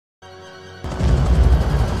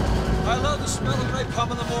I love the smell of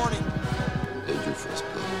napalm in the morning. Did you, Frisco?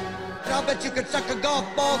 I'll bet you could suck a golf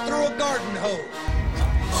ball through a garden hose.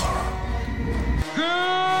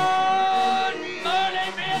 Good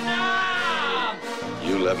morning, Vietnam!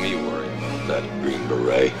 You let me worry about that Green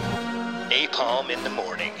Beret. Napalm in the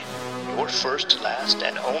Morning, your first, last,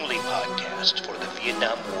 and only podcast for the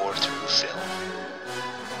Vietnam War through film.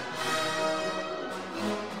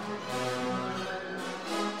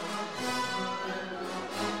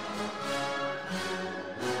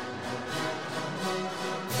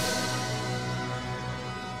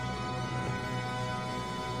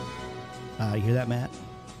 You hear that, Matt?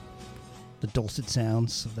 The dulcet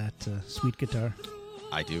sounds of that sweet guitar.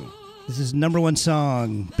 I do. This is number one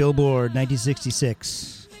song, Billboard,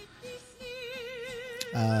 1966.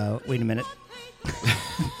 Wait a minute.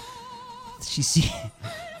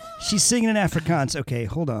 She's singing in Afrikaans. Okay,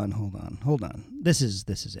 hold on. This is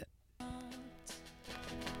it.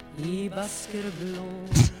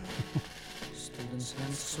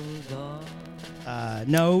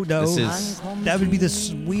 No. That would be the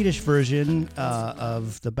Swedish version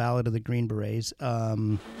of the Ballad of the Green Berets.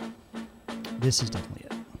 This is definitely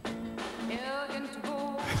it.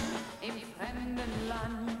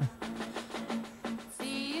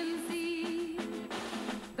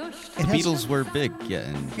 Beatles were big, yeah.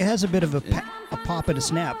 And it has a bit of a pop and a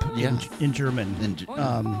snap in German.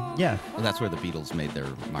 Yeah. Well, that's where the Beatles made their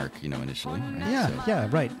mark, initially. Right? Yeah,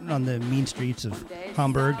 right. On the mean streets of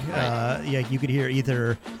Hamburg. Right. You could hear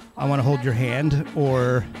either I Want to Hold Your Hand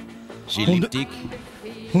or Je lieb dich.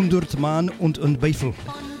 100 Mann und ein Beifel.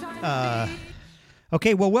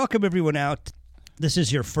 Okay, well, welcome everyone out. This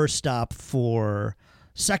is your first stop for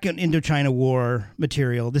Second Indochina War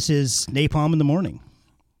material. This is Napalm in the Morning.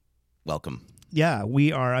 Welcome. Yeah,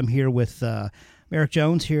 I'm here with Merrick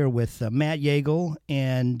Jones, here with Matt Yeagle,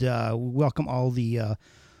 and welcome all the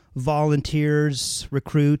volunteers,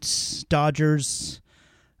 recruits, Dodgers.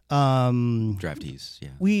 Draftees, yeah.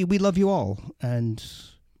 We love you all, and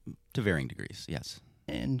to varying degrees, yes.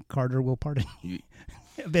 And Carter will pardon you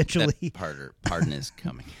eventually. Pardon is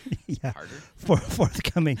coming. Yeah, Carter?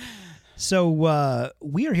 Forthcoming. So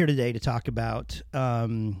we are here today to talk about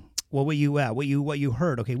what you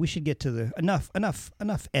heard. Okay, we should get to the enough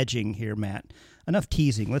edging here, Matt. Enough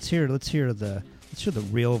teasing. Let's hear the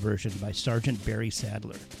real version by Sergeant Barry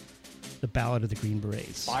Sadler, the Ballad of the Green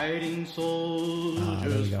Berets. Fighting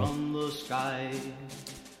soldiers from the sky.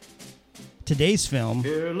 Today's film.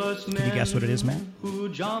 Can you guess what it is, Matt? Who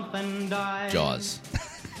jump and die. Jaws.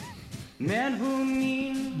 Men who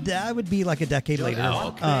mean. That would be like a decade later.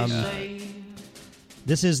 Oh, okay.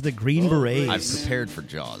 This is the Green Berets. I've prepared for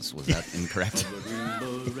Jaws. Was that incorrect?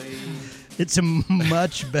 It's a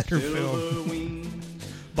much better film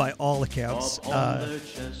by all accounts.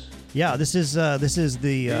 Yeah, this is the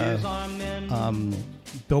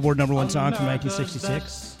Billboard number one song from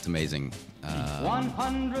 1966. It's amazing.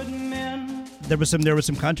 100 men. There was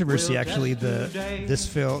some controversy actually. This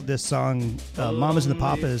song, "Mamas and the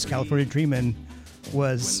Papas," California Dreamin',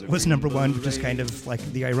 was number one, which is kind of like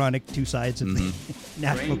the ironic two sides of the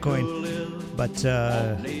national coin. But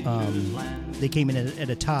they came in at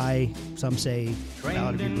a tie. Some say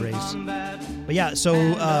Ballad of Green Berets. But yeah, so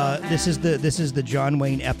this is the John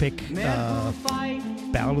Wayne epic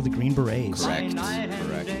Ballad of the Green Berets. Correct.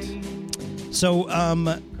 So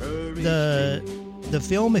the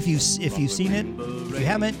film, if you've seen it, if you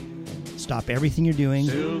haven't, stop everything you're doing,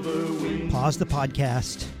 pause the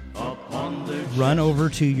podcast, run over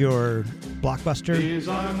to your Blockbuster,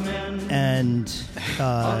 and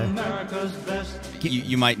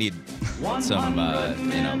you might need some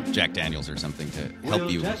Jack Daniels or something to help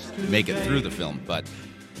you make it through the film. But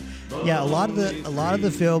yeah, a lot of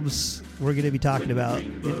the films we're going to be talking about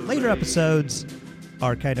in later episodes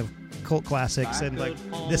are kind of cult classics, and like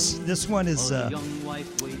this one is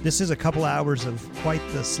this is a couple hours of quite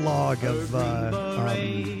the slog of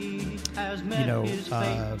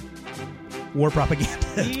war propaganda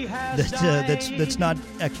that's not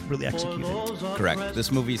really executed. Correct.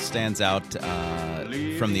 This movie stands out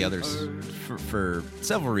from the others for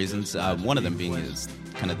several reasons. One of them being is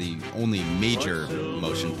kind of the only major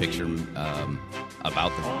motion picture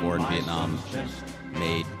about the war in Vietnam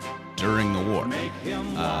made during the war.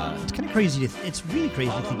 It's kind of crazy. It's really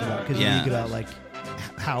crazy to think about, because you think about like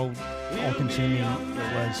how all-consuming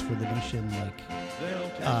it was for the nation. Like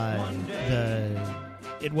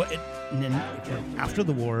and then after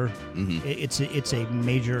the war, it's a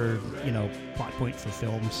major plot point for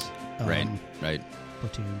films. Right.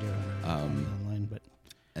 Platoon, Deer Hunter, online, but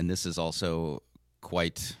and this is also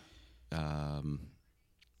quite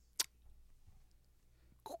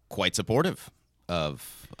supportive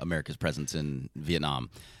of America's presence in Vietnam,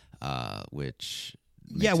 which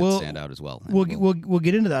makes Yeah, it stand out as well. And We'll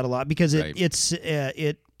get into that a lot because Right.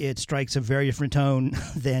 it strikes a very different tone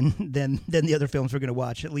than the other films we're going to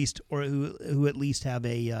watch, at least, or who at least have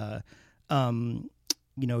a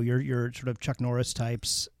your sort of Chuck Norris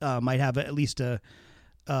types might have at least a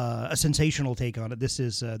sensational take on it. This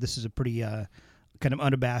is a pretty kind of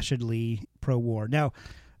unabashedly pro-war. Now,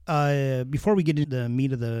 before we get into the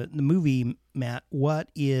meat of the movie, Matt, what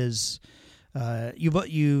is Dr.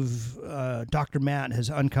 Matt has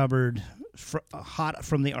uncovered hot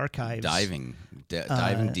from the archives, diving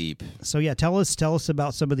deep. So yeah, tell us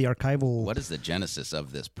about some of the archival. What is the genesis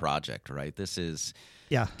of this project? Right, this is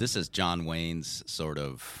John Wayne's sort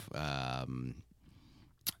of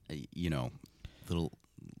little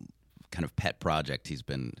kind of pet project he's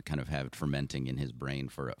been kind of had fermenting in his brain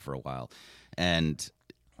for a while, and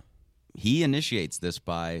he initiates this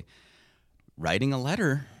by writing a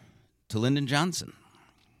letter to Lyndon Johnson.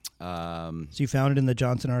 So you found it in the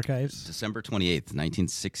Johnson archives? December 28th,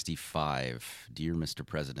 1965. Dear Mr.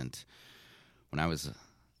 President, when I was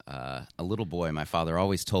a little boy, my father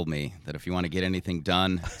always told me that if you want to get anything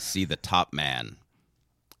done, see the top man.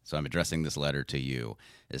 So I'm addressing this letter to you,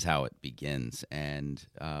 is how it begins. And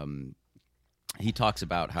he talks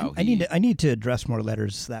about how I need to address more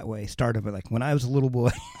letters that way. Start of it, like when I was a little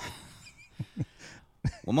boy.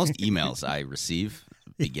 Well, most emails I receive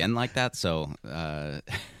begin like that. So,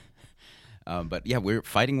 but yeah, we're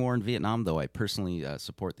fighting war in Vietnam, though I personally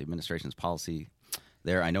support the administration's policy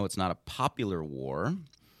there. I know it's not a popular war,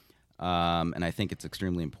 and I think it's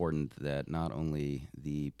extremely important that not only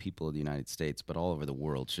the people of the United States, but all over the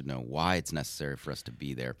world should know why it's necessary for us to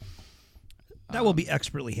be there. That will be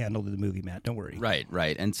expertly handled in the movie, Matt. Don't worry.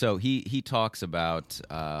 Right. And so he talks about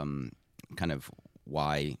kind of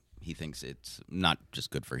why he thinks it's not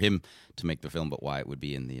just good for him to make the film, but why it would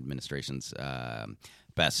be in the administration's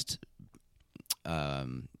best,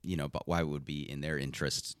 but why it would be in their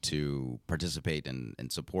interest to participate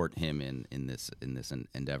and support him in this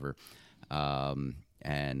endeavor.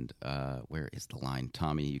 And where is the line?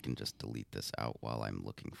 Tommy, you can just delete this out while I'm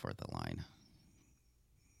looking for the line.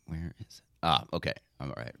 Where is it? Okay.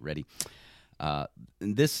 All right, ready.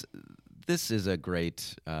 This is a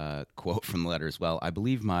great quote from the letter as well. I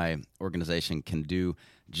believe my organization can do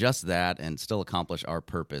just that and still accomplish our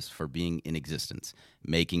purpose for being in existence,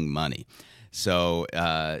 making money. So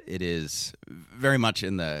it is very much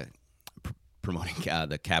in the promoting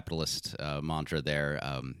the capitalist mantra there.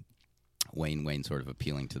 Wayne sort of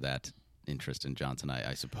appealing to that interest in Johnson,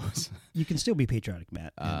 I suppose. You can still be patriotic,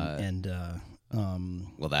 Matt,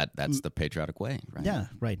 well, that's the patriotic way, right? Yeah,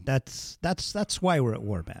 right. That's why we're at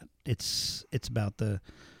war, Matt. It's about the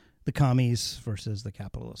commies versus the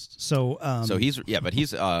capitalists. So he's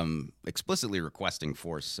explicitly requesting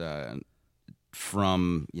force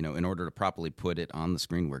from in order to properly put it on the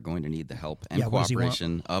screen. We're going to need the help and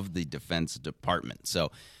cooperation of the Defense Department.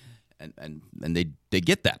 So and they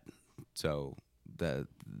get that. So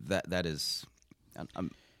that is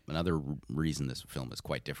another reason this film is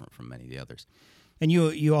quite different from many of the others. And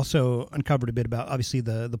you also uncovered a bit about, obviously,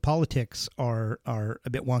 the politics are a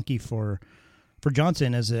bit wonky for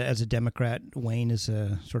Johnson as a Democrat. Wayne is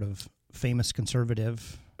a sort of famous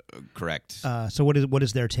conservative. Correct. So what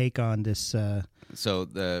is their take on this? So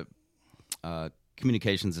the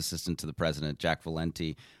communications assistant to the president, Jack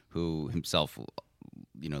Valenti, who himself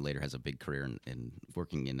later has a big career in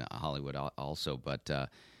working in Hollywood also, but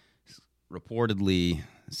reportedly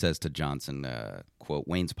says to Johnson, quote,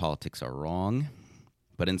 Wayne's politics are wrong,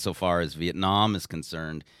 but insofar as Vietnam is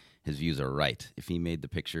concerned, his views are right. If he made the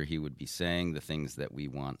picture, he would be saying the things that we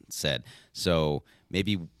want said. So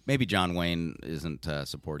maybe John Wayne isn't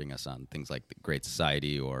supporting us on things like the Great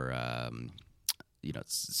Society or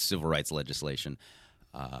civil rights legislation.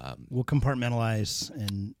 We'll compartmentalize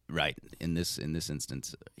and right in this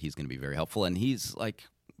instance, he's going to be very helpful, and he's like,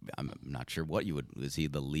 I'm not sure what you would. Is he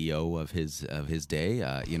the Leo of his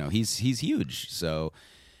day? He's huge. So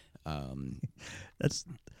that's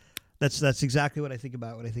exactly what I think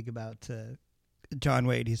about when I think about John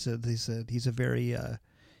Wayne. He's a very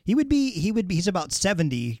he's about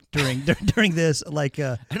 70 during this. Like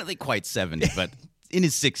I don't think quite 70, but in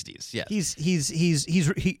his 60s. Yeah, he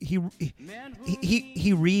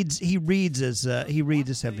reads as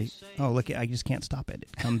 70. Oh, look! I just can't stop it.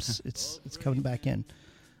 It comes. It's coming back in.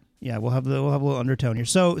 Yeah, we'll have a little undertone here.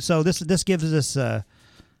 So this gives us.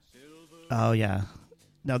 Oh yeah,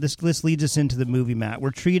 now this leads us into the movie, Matt.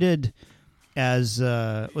 We're treated as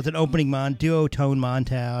with an opening duotone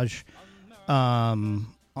montage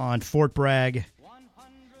on Fort Bragg,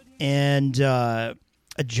 and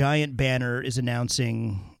a giant banner is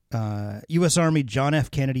announcing U.S. Army John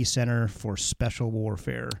F. Kennedy Center for Special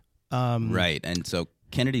Warfare. Right, and so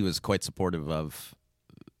Kennedy was quite supportive of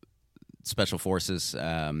Special Forces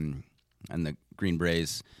and the Green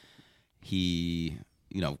Berets. He,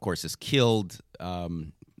 of course, is killed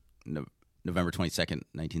November 22nd,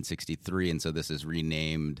 1963, and so this is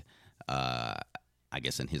renamed, I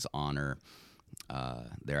guess, in his honor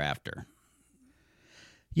thereafter.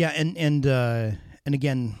 Yeah, and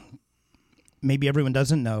again, maybe everyone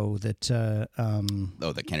doesn't know that.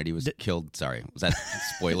 That Kennedy was killed. Sorry, was that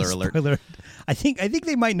spoiler alert? Spoiler. I think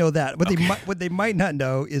they might know that. What they might not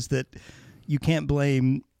know is that you can't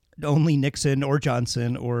blame only Nixon or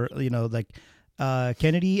Johnson or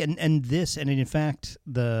Kennedy and this, and in fact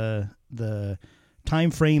the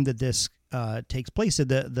time frame that this takes place,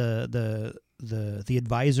 the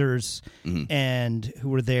advisors and who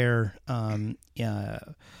were there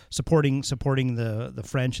supporting the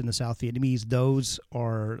French and the South Vietnamese.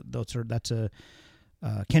 That's a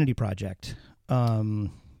Kennedy project, and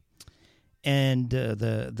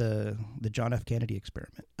the John F. Kennedy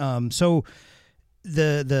experiment. So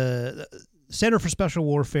the Center for Special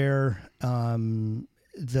Warfare.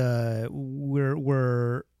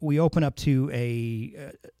 We open up to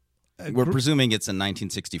we're presuming it's in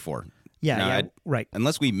 1964. Yeah, right.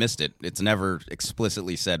 Unless we missed it, it's never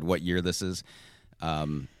explicitly said what year this is.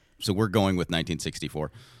 So we're going with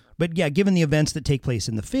 1964. But yeah, given the events that take place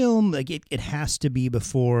in the film, it has to be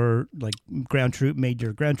before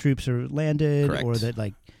major ground troops are landed. Correct. Or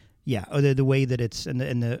that or the way that it's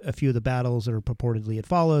and a few of the battles are purportedly it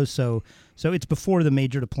follows. So it's before the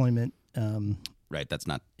major deployment. Right. That's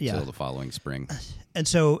not until the following spring. And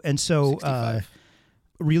so a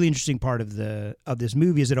really interesting part of this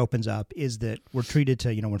movie as it opens up is that we're treated to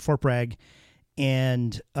we're in Fort Bragg,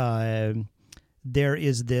 and there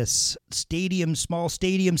is this small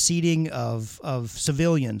stadium seating of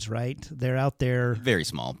civilians. Right, they're out there, very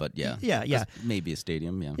small, but yeah, maybe a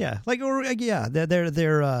stadium. They're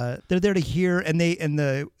there to hear, and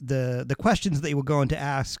the questions they will go on to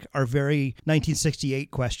ask are very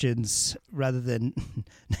 1968 questions rather than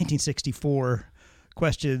 1964.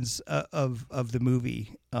 Questions of the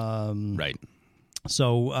movie. Right.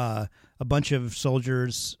 So a bunch of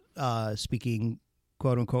soldiers speaking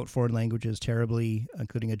quote-unquote foreign languages terribly,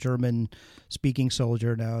 including a German-speaking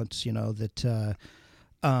soldier. Now it's, that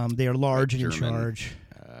they are large and in charge.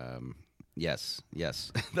 Yes.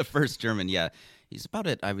 The first German, he's about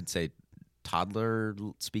at, I would say, toddler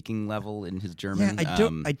speaking level in his German. Yeah,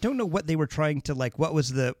 I don't know what they were trying to what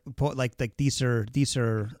was the these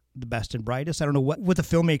are the best and brightest. I don't know what the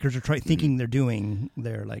filmmakers are thinking they're doing.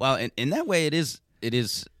 They're well, in that way, it is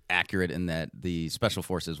accurate in that the special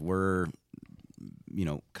forces were,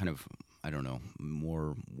 kind of, I don't know,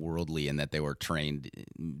 more worldly in that they were trained.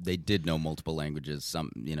 They did know multiple languages.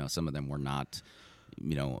 Some of them were not,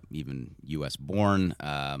 even U.S. born.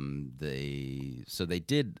 They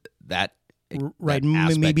did that. Right,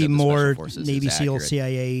 maybe more Navy SEAL,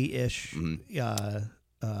 CIA-ish, a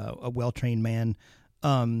well-trained man.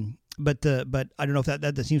 But I don't know if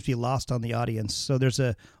that seems to be lost on the audience. So there's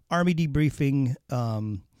a Army debriefing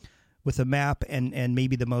with a map and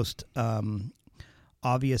maybe the most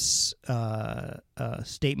obvious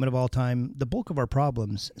statement of all time. The bulk of our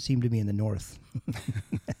problems seem to be in the north.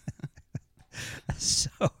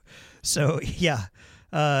 So yeah.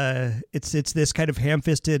 It's this kind of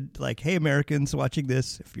ham-fisted, hey, Americans watching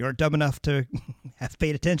this, if you aren't dumb enough to have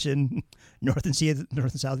paid attention, North and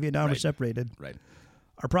South Vietnam are separated. Right.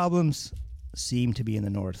 Our problems seem to be in the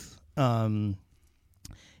north. And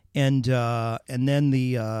then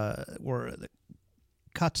the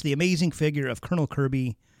cuts the amazing figure of Colonel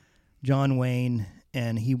Kirby, John Wayne,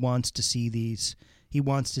 and he wants to see these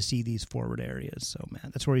forward areas. So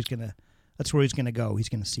man, that's where he's gonna go. He's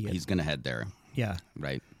gonna see it. He's gonna head there. Yeah.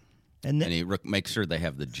 Right. And he makes sure they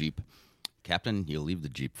have the Jeep. Captain, you'll leave the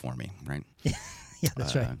Jeep for me, right? Yeah,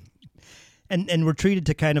 that's right. And we're treated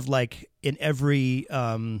to kind of in every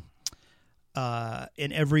war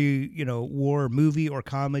movie or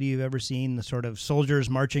comedy you've ever seen, the sort of soldiers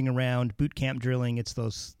marching around, boot camp drilling. It's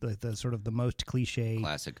those the sort of the most cliche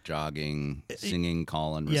classic jogging, singing,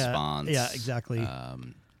 call and response. Yeah, exactly.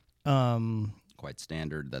 Quite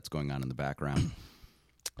standard. That's going on in the background.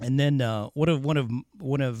 And then one of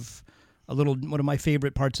my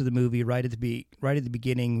favorite parts of the movie, right at the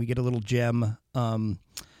beginning, we get a little gem from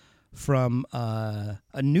a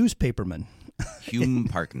newspaperman, Hume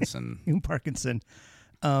Parkinson.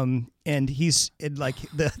 And he's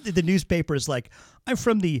the newspaper is I'm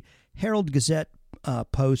from the Herald Gazette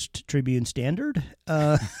Post, Tribune, Standard.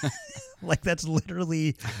 Like that's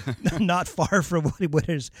literally not far from what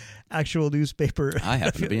is actual newspaper. I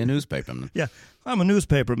happen to be a newspaperman. Yeah, I'm a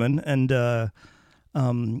newspaperman, and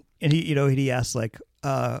he asks like,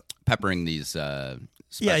 peppering these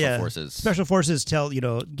special forces. Special forces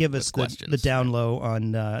give us the down low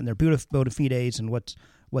on their bona fides and what's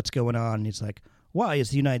going on. And he's like, why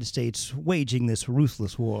is the United States waging this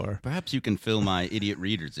ruthless war? Perhaps you can fill my idiot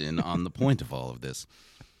readers in on the point of all of this.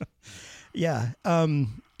 Yeah,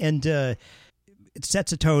 and it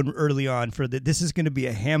sets a tone early on for that. This is going to be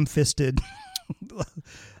a ham-fisted,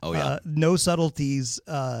 no subtleties.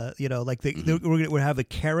 We're going to have a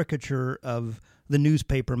caricature of the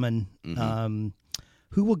newspaperman,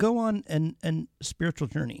 who will go on an spiritual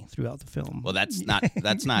journey throughout the film. Well, that's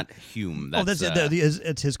not Hume.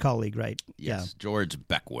 It's his colleague, right? Yes, yeah. George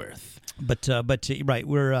Beckworth. But right,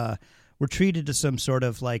 we're treated to some sort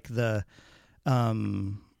of like the.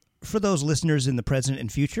 For those listeners in the present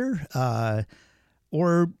and future,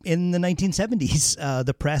 or in the 1970s,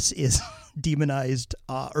 the press is demonized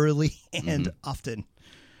early and often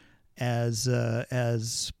as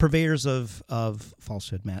purveyors of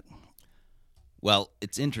falsehood, Matt. Well,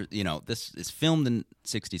 it's this is filmed in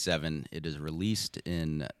 1967. It is released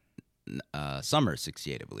in summer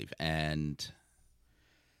 1968, I believe, and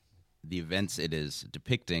the events it is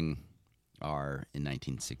depicting are in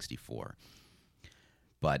 1964.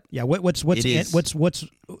 But yeah, is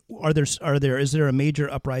there a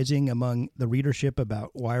major uprising among the readership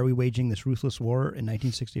about why are we waging this ruthless war in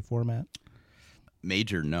 1964, Matt?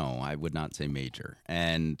 Major, no, I would not say major.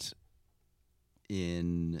 And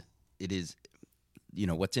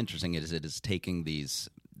what's interesting is it is taking the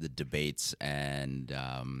debates and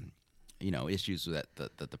issues that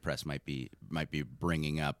the press might be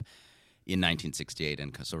bringing up in 1968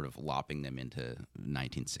 and sort of lopping them into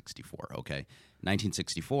 1964. Okay,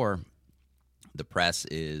 1964, the press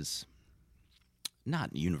is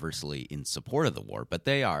not universally in support of the war, but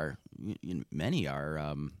they are. Many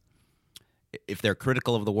are. If they're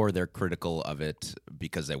critical of the war, they're critical of it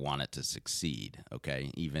because they want it to succeed.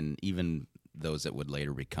 Okay, even those that would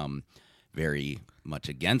later become very much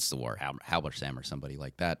against the war, Halberstam or somebody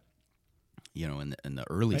like that. In the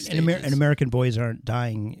early stages. And American boys aren't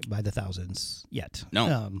dying by the thousands yet.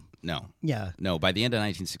 No. Yeah. No, by the end of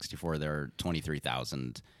 1964, there are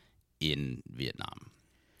 23,000 in Vietnam.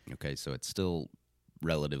 Okay, so it's still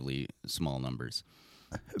relatively small numbers.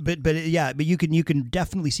 But you can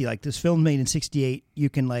definitely see like this film made in 1968. You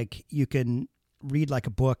can read like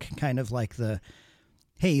a book, kind of like the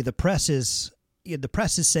press is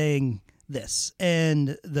saying this,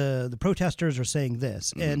 and the protesters are saying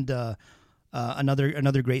this, and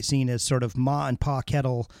another great scene is sort of Ma and Pa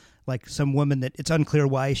Kettle, like some woman that it's unclear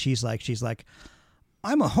why she's like,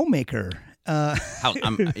 I'm a homemaker. I'm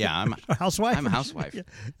a housewife. I'm a housewife.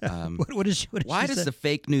 Yeah. What is why does the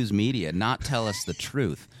fake news media not tell us the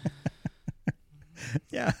truth?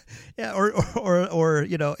 Yeah, or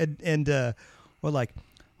like,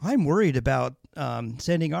 I'm worried about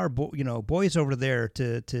sending our boys over there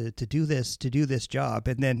to do this job,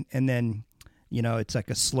 and then it's like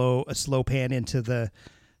a slow pan into the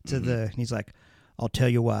and he's like, I'll tell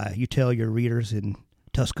you why. You tell your readers in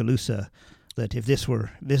Tuscaloosa that if this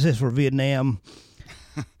were Vietnam,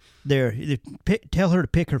 tell her to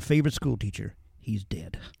pick her favorite school teacher. He's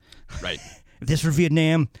dead. Right. If this were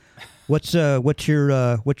Vietnam, what's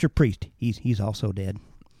your priest? He's also dead.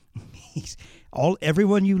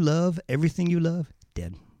 Everyone you love, everything you love,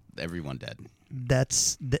 dead. Everyone dead.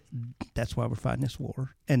 That's why we're fighting this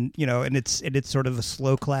war, and it's sort of a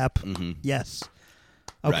slow clap. Mm-hmm. Yes,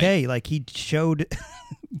 okay. Right. Like he showed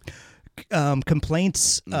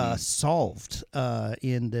complaints solved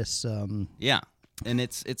in this. Yeah, and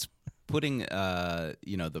it's putting the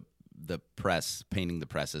press, painting the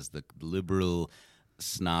press as the liberal,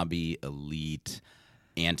 snobby, elite,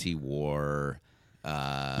 anti-war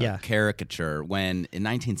caricature. When in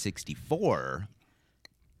 1964.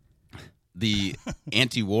 The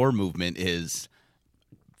anti-war movement is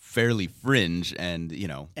fairly fringe and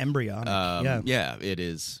embryonic. It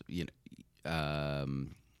is.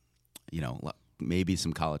 Maybe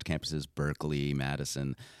some college campuses, Berkeley,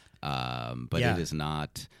 Madison, but it is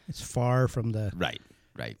not. It's far from the right.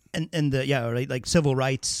 And like civil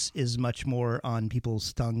rights is much more on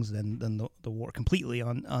people's tongues than the war, completely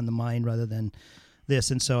on the mind rather than this.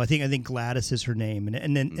 And so I think Gladys is her name,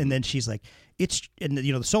 and then she's like,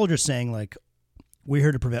 the soldier's saying like, we're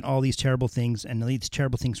here to prevent all these terrible things and these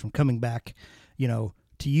terrible things from coming back, to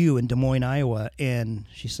you in Des Moines, Iowa. And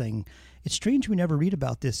she's saying, it's strange we never read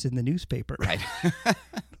about this in the newspaper. Right.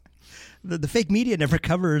 the fake media never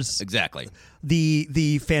covers Exactly.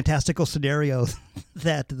 the fantastical scenario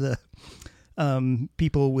that the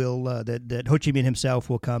people will that Ho Chi Minh himself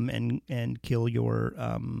will come and kill your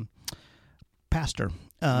pastor.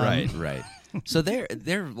 Right. So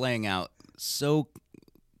they're laying out so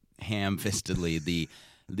ham-fistedly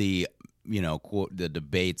the quote the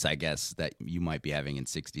debates, I guess, that you might be having in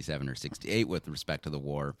 67 or 68 with respect to the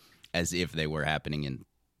war, as if they were happening in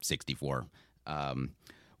 64.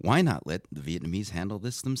 Why not let the Vietnamese handle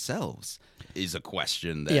this themselves? Is a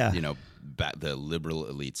question that the liberal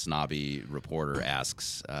elite snobby reporter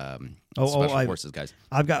asks special forces guys.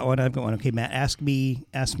 I've got one. Okay, Matt, ask me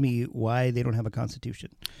why they don't have a constitution.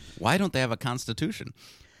 Why don't they have a constitution?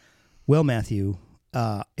 Well, Matthew,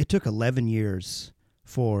 it took 11 years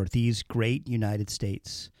for these great United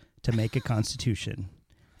States to make a constitution,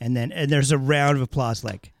 and there's a round of applause,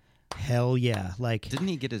 like, hell yeah! Like, didn't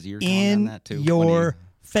he get his ear in on that too? Your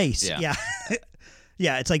face, Yeah.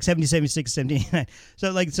 Yeah, it's like 70, 76, 79.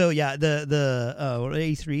 So 83,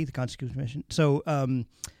 the Constitution Commission. So,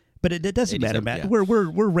 but it doesn't matter, Matt. Yeah.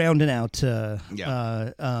 We're rounding out, and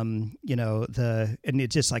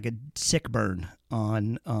it's just like a sick burn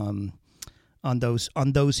on those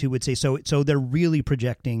who would say so. So they're really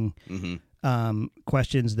projecting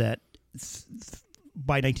questions that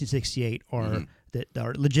by 1968 are that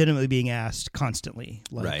are legitimately being asked constantly.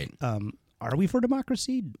 Like, right. Are we for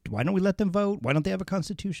democracy? Why don't we let them vote? Why don't they have a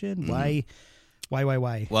constitution? Why?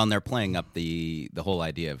 Well, and they're playing up the whole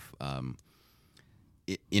idea of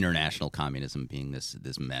international communism being this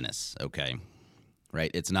menace. Okay, right?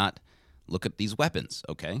 It's not. Look at these weapons.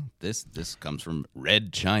 Okay, this comes from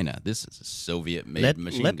Red China. This is a Soviet-made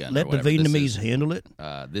machine gun. Let the Vietnamese handle it.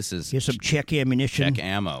 This is here's some Czech ammunition, Czech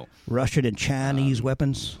ammo, Russian and Chinese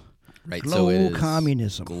weapons. Right, global so it is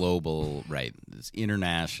communism, global, right? This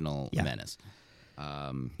international menace.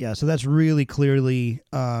 So that's really clearly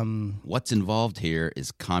what's involved here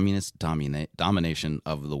is communist domination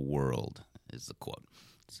of the world. Is the quote.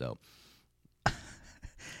 So,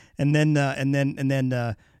 and then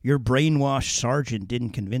your brainwashed sergeant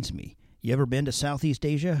didn't convince me. You ever been to Southeast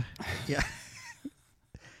Asia? Yeah.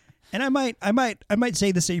 And I might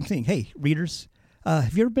say the same thing. Hey, readers,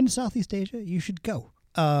 have you ever been to Southeast Asia? You should go.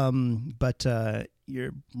 But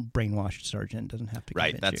your brainwashed sergeant doesn't have to.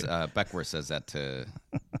 Right. That's you. Beckworth says that to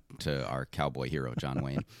our cowboy hero John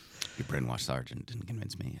Wayne. Your brainwashed sergeant didn't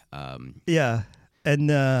convince me. Yeah, and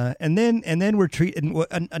then we're treating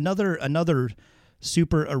another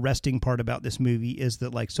super arresting part about this movie is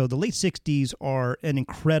that the late 60s are an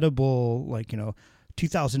incredible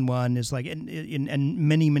 2001 is and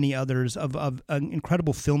many others of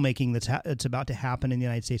incredible filmmaking that's about to happen in the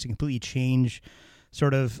United States and completely change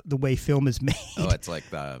sort of the way film is made. Oh, it's like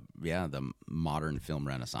the modern film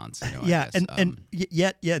renaissance. Yeah, I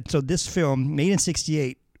guess. So this film made in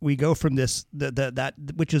 68, we go from this that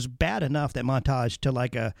which is bad enough, that montage, to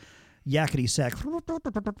like a yakety sack.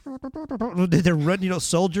 They're running,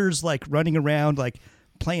 soldiers like running around like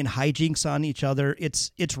playing hijinks on each other.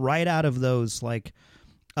 It's right out of those Disney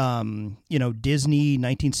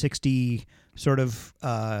 1960 sort of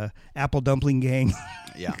apple dumpling gang.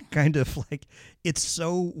 Yeah. Kind of like, it's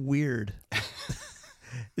so weird.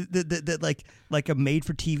 that like a made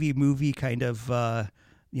for TV movie kind of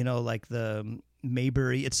like the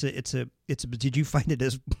Mayberry. It's a did you find it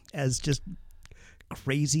as just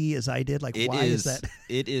crazy as I did? Like, why is that?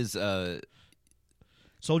 It is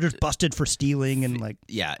soldiers busted for stealing and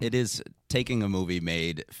it is taking a movie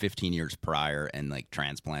made 15 years prior and like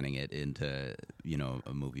transplanting it into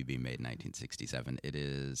a movie being made in 1967. It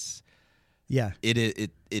is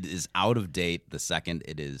it is out of date the second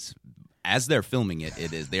it is. As they're filming it,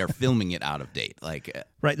 they are filming it out of date. Like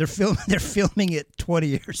right, they're filming it 20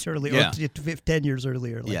 years earlier, or 10 years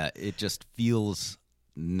earlier. It just feels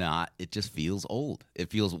it just feels old.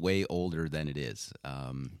 It feels way older than it is.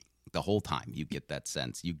 The whole time you get that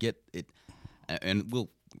sense. You get it, and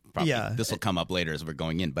we'll probably this will come up later as we're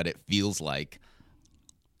going in, but it feels like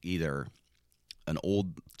either an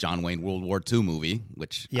old John Wayne World War II movie,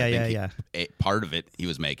 which part of it he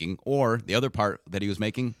was making, or the other part that he was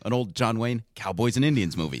making, an old John Wayne Cowboys and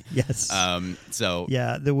Indians movie. Yes. So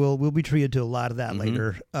we'll be treated to a lot of that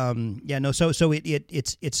later. So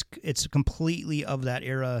it's completely of that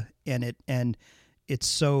era, and it's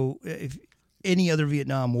so. If any other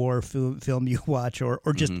Vietnam War film you watch, or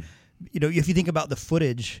just if you think about the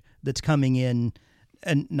footage that's coming in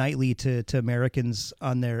and nightly to Americans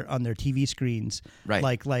on their TV screens, right?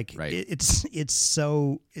 Right. It's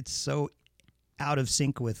so out of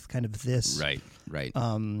sync with kind of this, right.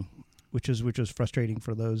 Which was frustrating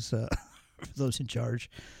for those those in charge.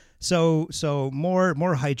 So more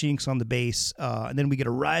hijinks on the base, and then we get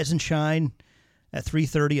a rise and shine at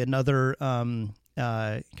 3:30. Another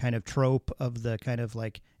kind of trope of the kind of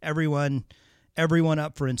like everyone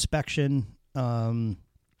up for inspection, and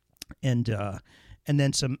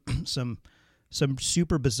then some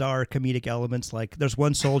super bizarre comedic elements. Like there's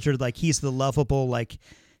one soldier, like he's the lovable, like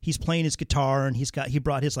he's playing his guitar and he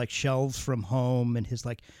brought his like shelves from home and his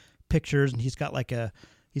like pictures, and he's got like a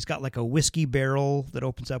whiskey barrel that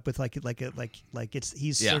opens up with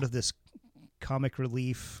he's sort of this comic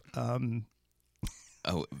relief.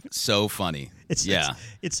 Oh, so funny. It's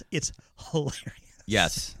hilarious.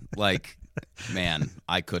 Yes. Like, man,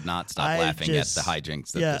 I could not stop laughing at the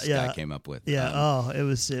hijinks that this guy came up with. Yeah. It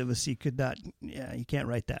was, you could not, you can't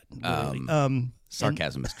write that.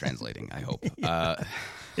 Sarcasm is translating, I hope.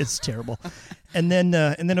 It's terrible. And then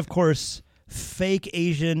of course, fake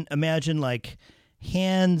Asian, imagine like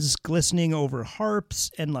hands glistening over harps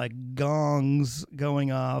and like gongs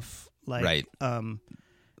going off. Like, right.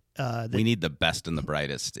 We need the best and the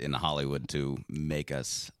brightest in Hollywood to make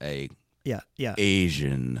us a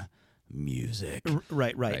Asian music.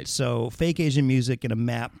 Right. So fake Asian music and a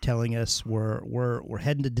map telling us we're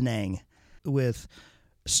heading to Da Nang with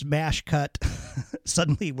smash cut.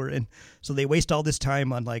 Suddenly we're in. So they waste all this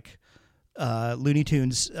time on like Looney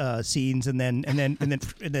Tunes scenes, and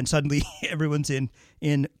then suddenly everyone's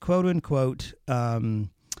in quote unquote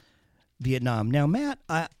Vietnam. Now, Matt,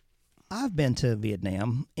 I've been to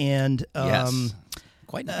Vietnam, and yes,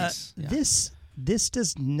 quite nice. Yeah. This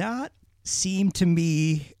does not seem to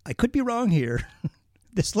me. I could be wrong here.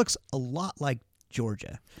 This looks a lot like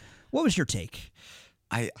Georgia. What was your take?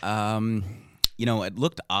 It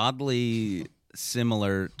looked oddly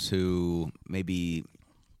similar to maybe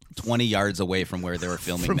 20 yards away from where they were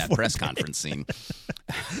filming that press conference scene.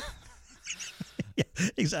 Yeah,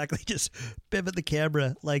 exactly. Just pivot the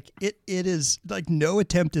camera. Like it is like no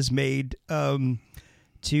attempt is made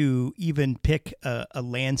to even pick a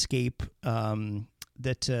landscape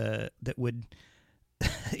that would.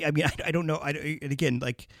 I mean, I don't know. And again,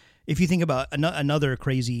 like if you think about another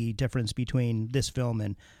crazy difference between this film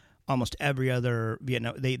and almost every other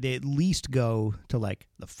Vietnam, they at least go to like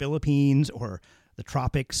the Philippines or the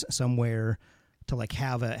tropics somewhere to like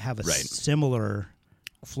have a right. similar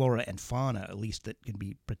flora and fauna, at least that can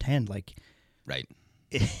be pretend like right.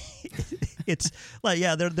 It's like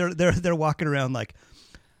they're walking around like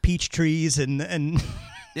peach trees and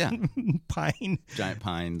yeah giant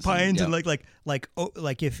pines and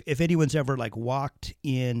like if anyone's ever like walked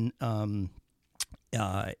in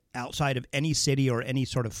outside of any city or any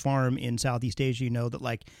sort of farm in Southeast Asia, you know that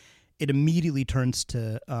like it immediately turns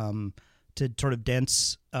to sort of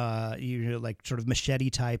dense, like sort of machete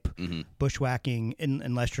type bushwhacking,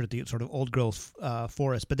 unless you're at the sort of old growth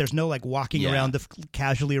forest. But there's no like walking around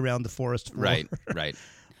casually around the forest floor. Right.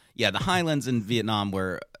 Yeah, the highlands in Vietnam,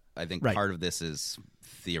 where I think part of this is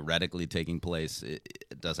theoretically taking place,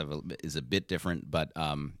 it does is a bit different. But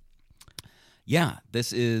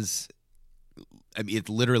this is. I mean, it's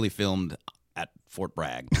literally filmed at Fort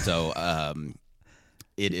Bragg, so.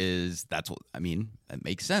 It is. That's what I mean. It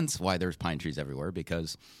makes sense why there's pine trees everywhere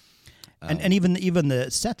because, and even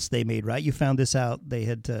the sets they made. Right, you found this out. They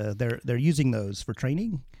had they're using those for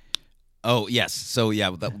training. Oh yes, so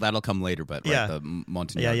yeah, that'll come later. But right, the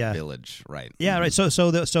Montagnard village, right? Yeah, right.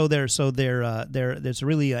 So there's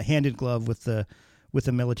really a hand in glove with the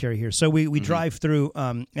military here. So we drive through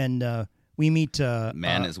and. We meet.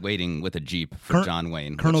 Man is waiting with a Jeep for John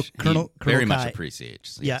Wayne, Colonel very much Kai.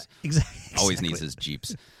 appreciates. Yeah, exactly. Always needs his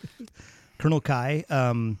Jeeps. Colonel Kai,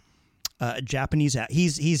 Japanese.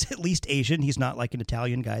 He's at least Asian. He's not like an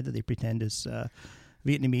Italian guy that they pretend is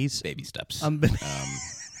Vietnamese. Baby steps.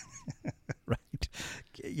 Right.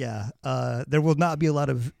 Yeah. There will not be a lot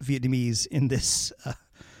of Vietnamese in this.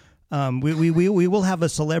 We will have a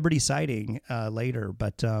celebrity sighting later,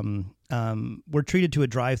 but we're treated to a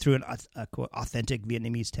drive through an authentic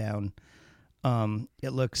Vietnamese town. It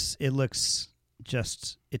looks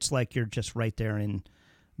just it's like you're just right there in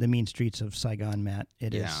the mean streets of Saigon, Matt.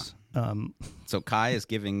 It is. So Kai is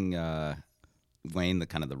giving Wayne the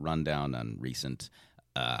kind of the rundown on recent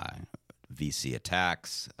VC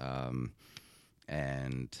attacks,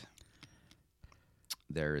 and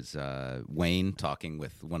there's Wayne talking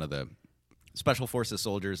with one of the Special Forces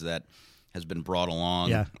soldiers that has been brought along.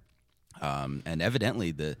 Yeah. And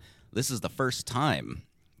evidently this is the first time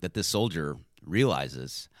that this soldier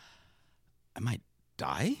realizes, I might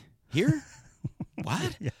die here?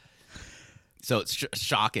 What? Yeah. So it's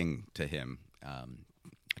shocking to him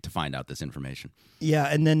to find out this information. Yeah,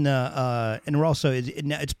 and then and we're also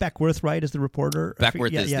it's Beckworth, right? Is the reporter?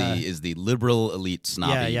 Beckworth is the liberal elite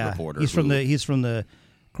snobby reporter. He's from the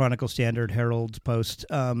Chronicle, Standard, Herald, Post.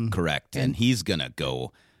 Correct, and he's gonna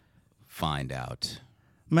go find out.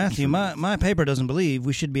 Matthew, my paper doesn't believe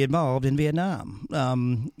we should be involved in Vietnam.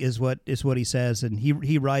 Is what he says, and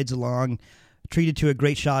he rides along, treated to a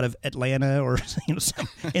great shot of Atlanta or some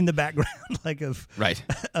in the background, like of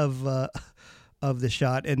the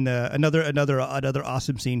shot, and another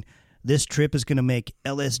awesome scene. This trip is going to make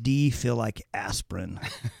LSD feel like aspirin.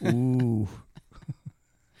 Ooh,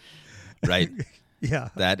 right. Yeah,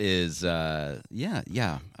 that is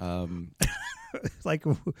like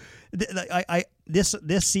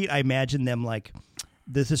this scene, I imagine them like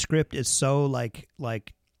the script is so like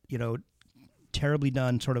terribly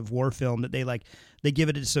done sort of war film that they give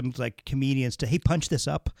it to some like comedians to punch this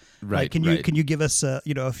up, right? Like, can you give us a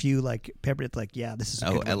few like pepper? It's like this is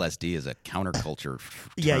a good LSD is a counterculture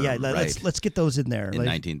term, let's get those in there. In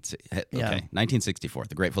 1964,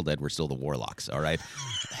 the Grateful Dead were still the Warlocks. All right.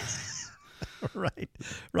 right.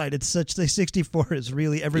 It's such the 64 is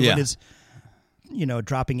really everyone is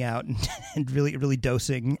dropping out and really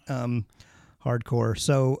dosing hardcore.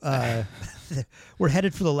 So we're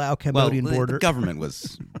headed for the Lao-Cambodian border. The government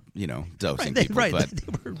was dosing people,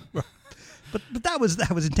 but that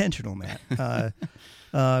was intentional, Matt.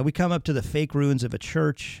 We come up to the fake ruins of a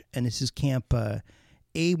church, and this is Camp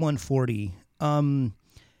A140.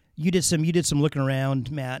 You did some looking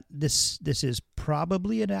around, Matt. This is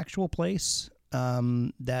probably an actual place as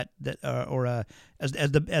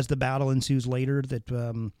the battle ensues later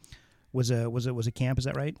that was a camp. Is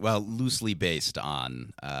that right? Well, loosely based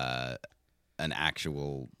on an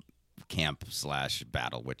actual camp /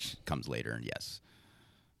 battle, which comes later. And yes.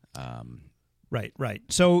 Right.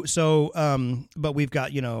 So, but we've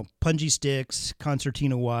got punji sticks,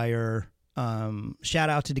 concertina wire. Shout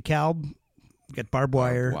out to DeKalb. We got barbed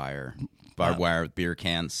wire with beer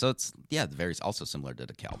cans. So it's very also similar to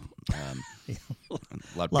DeKalb. A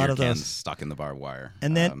lot of beer cans those stuck in the barbed wire.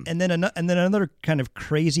 And then another kind of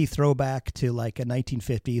crazy throwback to like a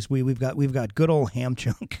 1950s. We've got good old Ham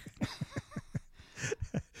Chunk.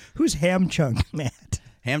 Who's Ham Chunk, Matt?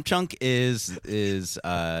 Ham Chunk is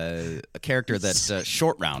a character that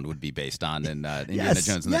Short Round would be based on in Indiana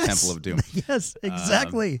Jones and the Temple of Doom. Yes,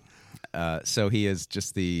 exactly. So he is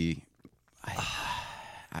just the.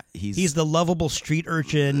 He's the lovable street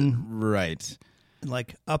urchin, right?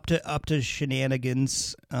 Like up to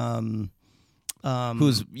shenanigans. Who's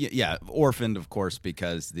orphaned, of course,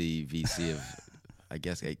 because the VC of I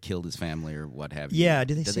guess killed his family or what have you. Yeah,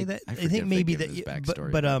 did they say that? I think maybe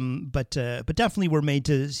that, but definitely we're made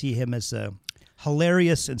to see him as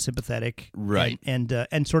hilarious and sympathetic, right? And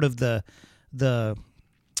sort of the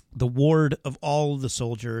ward of all the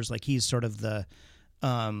soldiers. Like he's sort of the.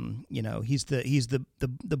 He's the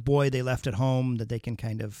boy they left at home that they can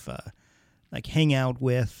kind of like hang out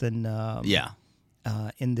with, and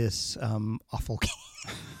in this awful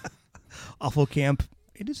camp.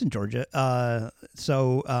 It is in Georgia. But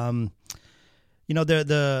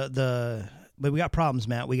we got problems,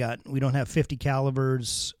 Matt. We don't have 50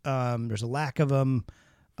 calibers. There's a lack of them.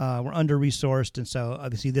 We're under resourced, and so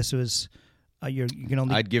obviously this was you can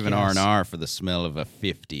only. I'd give an R&R for the smell of a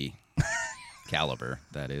 50. Caliber,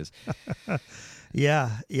 that is.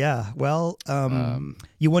 Yeah. Well,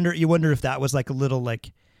 you wonder if that was like a little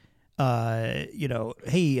like,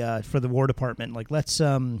 hey, for the War Department, like let's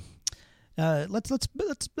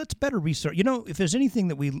better research. If there's anything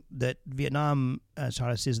that Vietnam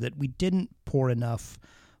taught us is that we didn't pour enough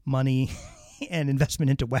money and investment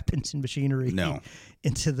into weapons and machinery. No,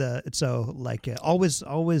 always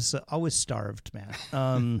starved, man.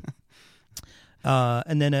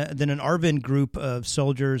 And then an Arvin group of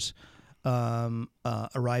soldiers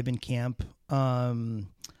arrive in camp,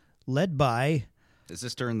 led by. Is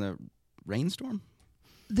this during the rainstorm?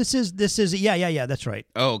 This is yeah. That's right.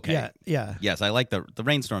 Oh, okay. Yeah. Yes, I like the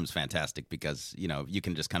rainstorm's fantastic because you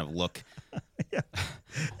can just kind of look a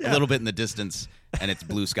little bit in the distance and it's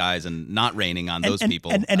blue skies and not raining on those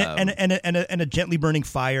people and a gently burning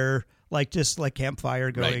fire, like just like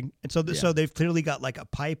campfire going. Right. And so they've clearly got like a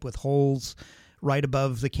pipe with holes right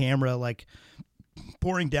above the camera, like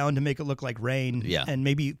pouring down to make it look like rain. Yeah. And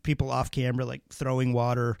maybe people off camera like throwing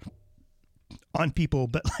water on people,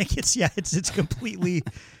 but like it's completely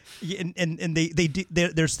and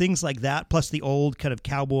there's things like that, plus the old kind of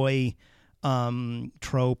cowboy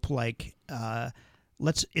trope, like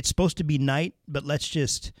it's supposed to be night, but let's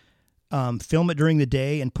just film it during the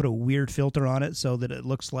day and put a weird filter on it so that it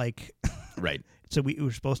looks like right. so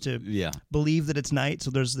we're supposed to Yeah. believe that it's night.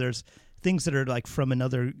 So there's things that are like from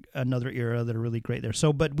another era that are really great there.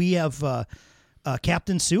 So, but we have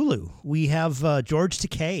Captain Sulu. We have George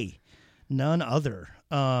Takei, none other.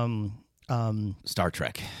 Star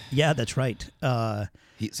Trek. Yeah, that's right. So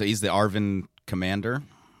he's the Arvin commander.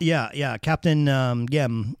 Yeah, Captain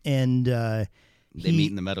Gem, and They meet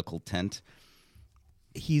in the medical tent.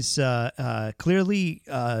 he's clearly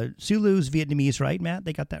Sulu's Vietnamese, right, Matt?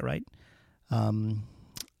 They got that right.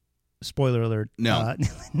 Spoiler alert. No.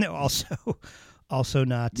 No. Also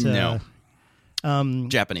not. No.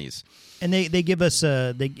 Japanese. And they give us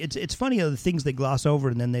it's funny the things they gloss over,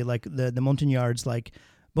 and then they like the Montagnards, like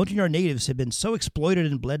Montagnard natives have been so exploited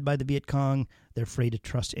and bled by the Viet Cong, they're afraid to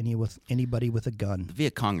trust anybody with a gun. The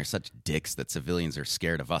Viet Cong are such dicks that civilians are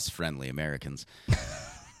scared of us friendly Americans.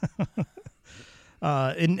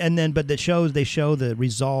 And then but they show the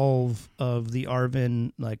resolve of the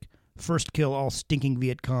Arvin, like first kill all stinking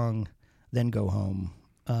Viet Cong, then go home.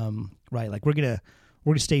 Right, like we're gonna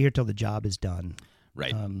stay here till the job is done.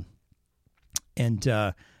 Right.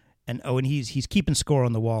 And he's keeping score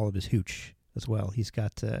on the wall of his hooch as well. He's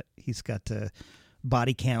got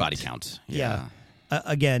body count. Body count. Yeah.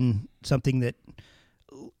 Again, something that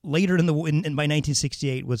later by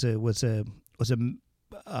 1968 was an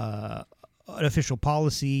official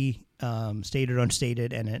policy, stated or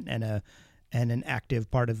unstated, and an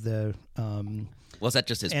active part of the. Was that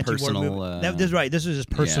just his anti-war personal? movement. That's right. This is his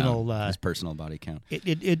personal. His personal body count.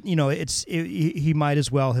 He might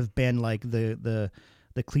as well have been like the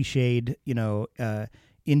cliched,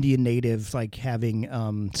 Indian native, like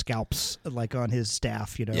having scalps like on his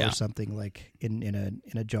staff, or something like in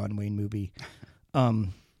a John Wayne movie.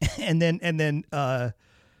 And then a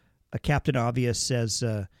Captain Obvious says,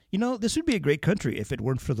 this would be a great country if it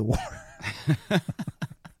weren't for the war.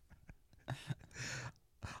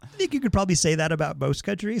 I think you could probably say that about most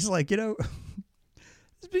countries. Like, it'd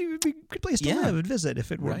be a good place to live and visit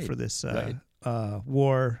if it weren't for this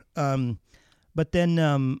war. But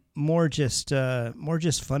then more just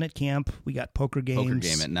fun at camp. We got poker games. Poker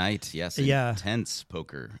game at night. Yes. Intense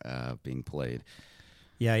poker being played.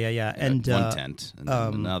 Yeah. And one tent and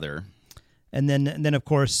then another. And then of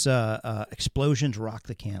course explosions rock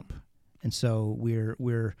the camp, and so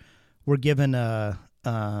we're given a.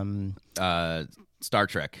 Star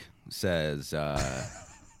Trek says,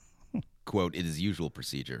 quote, "It is usual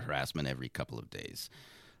procedure, harassment every couple of days."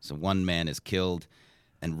 So one man is killed,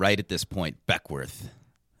 and right at this point, Beckworth,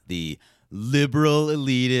 the liberal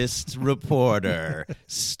elitist reporter,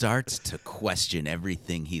 starts to question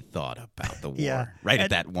everything he thought about the war. Yeah.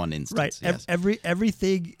 At that one instance. Right. Yes.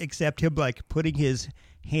 Everything except him, like putting his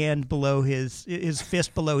hand below his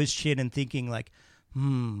fist below his chin and thinking like,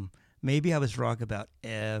 maybe I was wrong about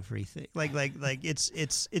everything. Like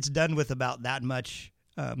it's done with about that much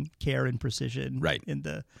care and precision. Right. In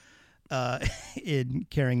the in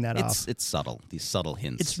carrying that off. It's subtle. These subtle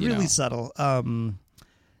hints. It's really subtle.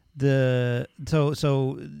 The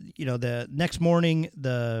next morning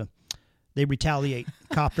they retaliate.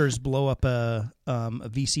 Copters blow up a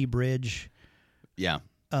VC bridge. Yeah.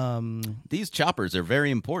 These choppers are very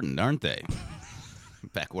important, aren't they?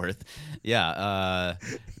 Beckworth. Yeah.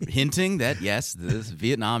 Hinting that, yes, this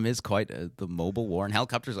Vietnam is quite the mobile war, and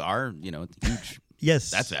helicopters are, huge.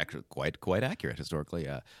 Yes. That's actually quite accurate historically.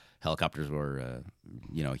 Helicopters were,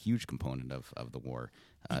 a huge component of the war.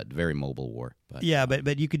 Very mobile war. But,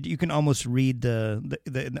 but you can almost read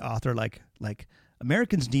the author like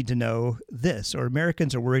Americans need to know this, or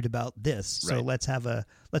Americans are worried about this. So right. let's have a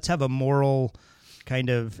moral kind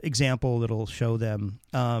of example that'll show them.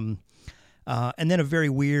 And then a very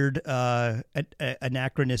weird,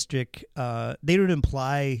 anachronistic. They don't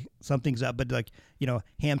imply something's up, but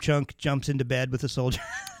Ham Chunk jumps into bed with a soldier.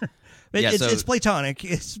 It's platonic.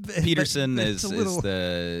 Peterson is little...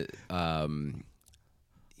 the.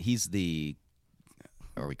 He's the.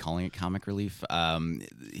 Are we calling it comic relief?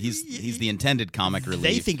 He's the intended comic relief.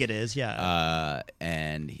 They think it is, yeah.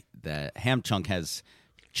 And the Ham Chunk has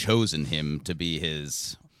chosen him to be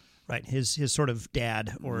his. Right, his sort of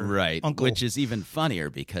dad or uncle. Which is even funnier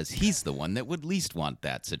because he's the one that would least want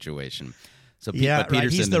that situation. So but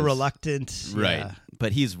Peterson he's the reluctant. Right, yeah.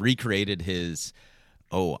 But he's recreated his,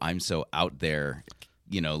 I'm so out there,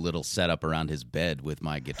 little setup around his bed with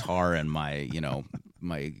my guitar and my,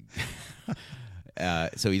 my...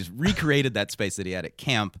 so he's recreated that space that he had at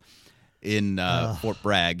camp in Fort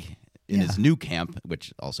Bragg, in his new camp,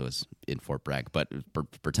 which also is in Fort Bragg, but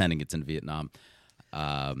pretending it's in Vietnam.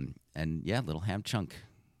 Little Ham Chunk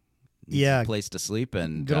needs a place to sleep,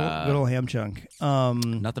 and good old Ham Chunk.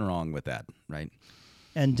 nothing wrong with that, right?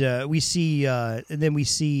 And we see, and then we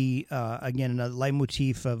see again a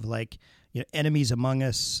leitmotif of like, enemies among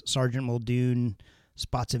us. Sergeant Muldoon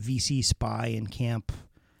spots a VC spy in camp.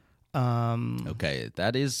 Okay,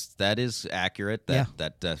 that is accurate.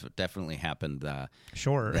 That definitely happened.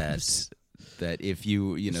 Sure. That if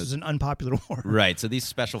you this is an unpopular war, right? So these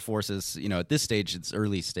special forces, at this stage, it's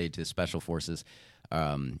early stage to special forces.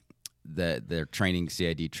 That they're training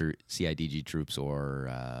CIDG troops or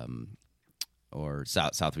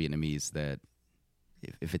South Vietnamese. That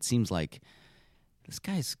if it seems like this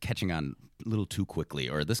guy's catching on a little too quickly,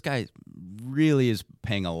 or this guy really is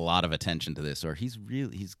paying a lot of attention to this, or he's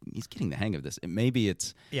getting the hang of this. Maybe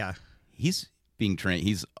it's he's being trained.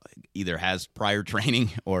 He's either has prior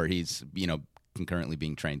training or he's concurrently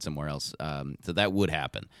being trained somewhere else. So that would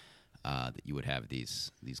happen. That you would have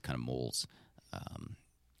these kind of moles.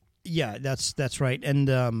 Yeah, that's right. And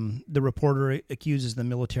the reporter accuses the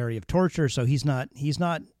military of torture, so he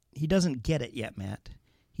doesn't get it yet, Matt.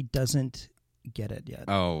 He doesn't get it yet.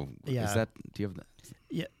 Oh, yeah. Is that? Do you have that?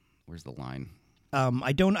 Yeah. Where's the line?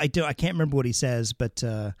 I can't remember what he says, but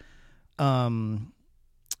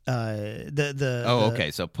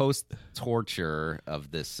okay. So post torture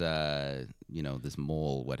of this, this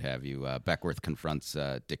mole, what have you? Beckworth confronts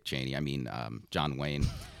Dick Cheney. John Wayne,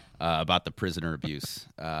 about the prisoner abuse.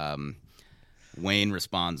 Wayne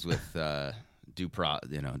responds with due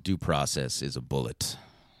process is a bullet.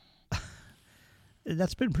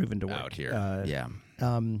 That's been proven to work out here.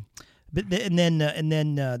 But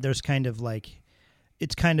then there's kind of like,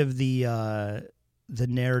 it's kind of the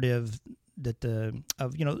narrative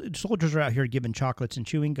that soldiers are out here giving chocolates and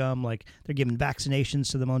chewing gum, like they're giving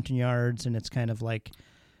vaccinations to the Montagnards, and it's kind of like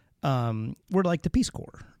we're like the Peace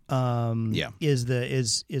Corps.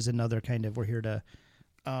 Is another kind of, we're here to.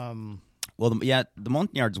 The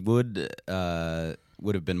Montagnards would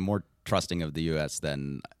have been more trusting of the U.S.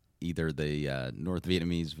 than either the North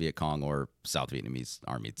Vietnamese, Viet Cong, or South Vietnamese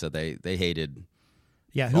army. So they hated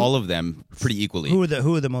all of them pretty equally. Who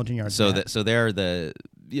are the Montagnards? So they're they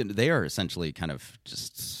are essentially kind of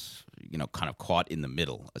just kind of caught in the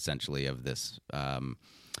middle essentially of this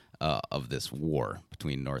war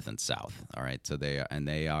between North and South. All right, so they've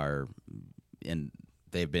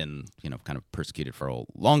been kind of persecuted for a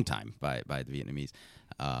long time by the Vietnamese,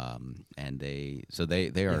 and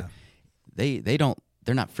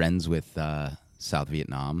they're not friends with South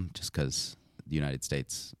Vietnam just because the United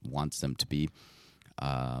States wants them to be.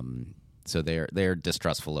 So they're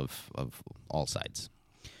distrustful of all sides.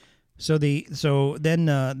 So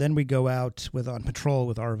then we go out on patrol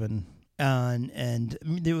with Arvin, and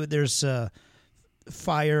there's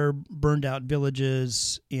fire, burned out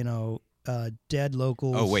villages, dead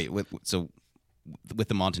locals. Oh wait, with the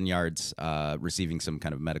Montagnards receiving some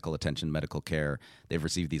kind of medical attention, medical care, they've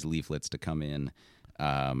received these leaflets to come in.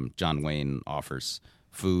 John Wayne offers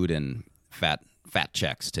food and fat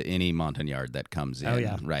checks to any Montagnard that comes in. Oh,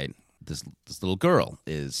 yeah. Right. This little girl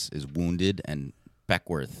is wounded, and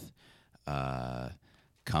Beckworth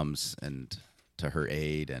comes to her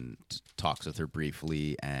aid and talks with her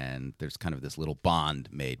briefly, and there's kind of this little bond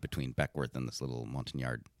made between Beckworth and this little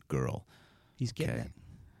Montagnard girl. He's getting it.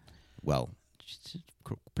 Well, she's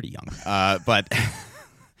pretty young, but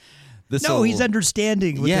he's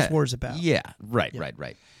understanding what this war's about. Yeah,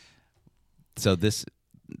 right. So this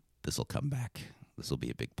will come back. This will be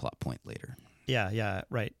a big plot point later. Yeah,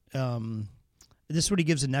 right. This is what he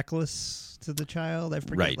gives a necklace to the child. I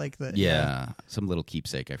forget, right. like the some little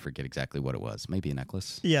keepsake. I forget exactly what it was. Maybe a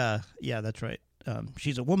necklace. Yeah, that's right.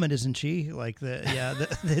 She's a woman, isn't she? Like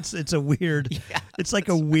it's a weird. Yeah, it's like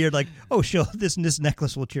a weird, like, oh, this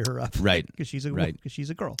necklace will cheer her up, right? Because she's a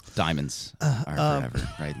girl. Diamonds are forever,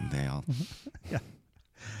 right? And they all. Yeah.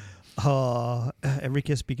 Every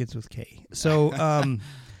kiss begins with K. So,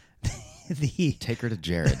 take her to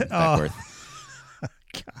Jared Beckworth.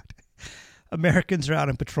 God. Americans are out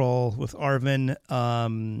on patrol with Arvin.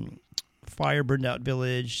 Fire burned out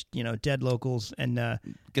village, dead locals, and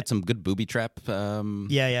get some good booby trap.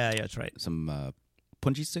 Yeah, that's right. Some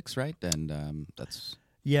punji sticks, right? And that's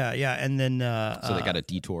and then so they got a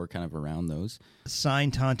detour kind of around those.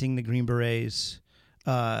 Sign taunting the Green Berets.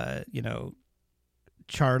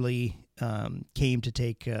 Charlie came to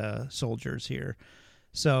take soldiers here,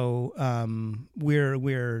 so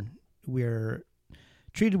we're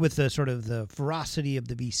treated with the sort of the ferocity of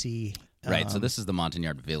the VC. Right, so this is the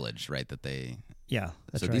Montagnard village, right? That they that's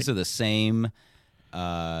so right. These are the same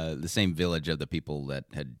village of the people that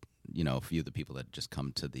had a few of the people that had just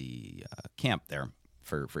come to the camp there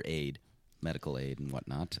for aid, medical aid and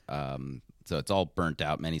whatnot. So it's all burnt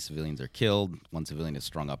out. Many civilians are killed. One civilian is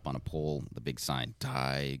strung up on a pole. The big sign,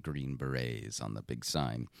 "Die Green Berets," on the big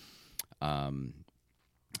sign.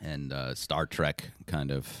 And Star Trek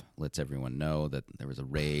kind of lets everyone know that there was a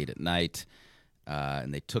raid at night,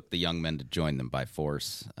 and they took the young men to join them by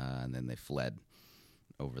force, and then they fled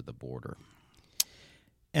over the border.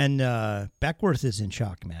 And Beckworth is in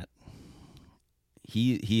shock, Matt.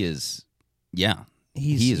 He is, yeah.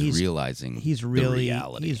 He's realizing the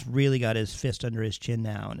reality. He's really got his fist under his chin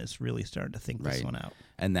now and is really starting to think this one out.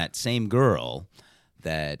 And that same girl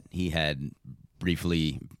that he had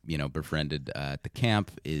briefly, befriended at the camp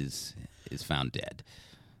is found dead.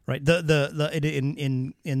 Right.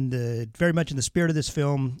 In the very much in the spirit of this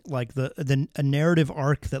film, like a narrative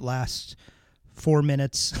arc that lasts 4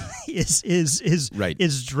 minutes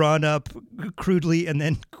is drawn up crudely and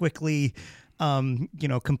then quickly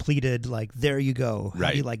completed. Like, there you go.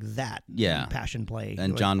 How do you like that? Yeah. Passion play.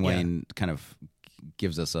 And John Wayne kind of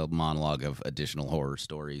gives us a monologue of additional horror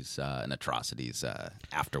stories and atrocities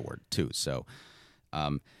afterward too. So,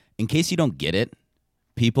 in case you don't get it,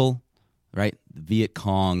 people, right? The Viet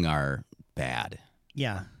Cong are bad.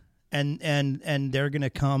 Yeah, and they're gonna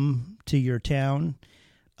come to your town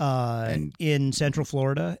in Central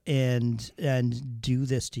Florida and do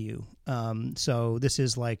this to you. So this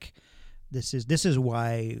is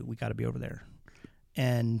why we got to be over there.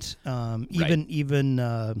 And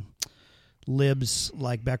even libs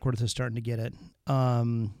like Beckworth is starting to get it.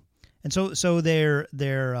 And so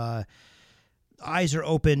their eyes are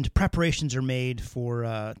opened, preparations are made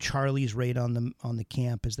for Charlie's raid on the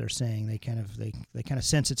camp, as they're saying. They kind of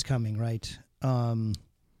sense it's coming, right?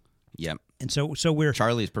 Yep. And so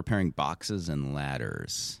Charlie's preparing boxes and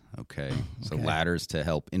ladders. Okay. So ladders to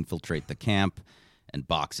help infiltrate the camp, and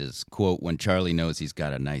boxes, quote, "When Charlie knows he's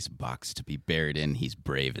got a nice box to be buried in, he's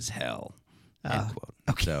brave as hell," end quote.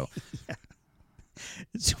 Okay. So yeah.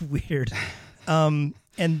 It's weird. And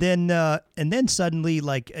then suddenly,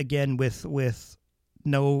 like, again, with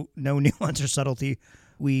no nuance or subtlety,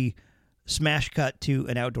 we smash cut to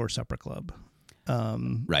an outdoor supper club.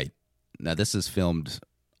 Right. Now, this is filmed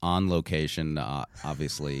on location,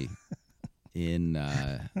 obviously, in...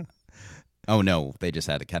 oh, no, they just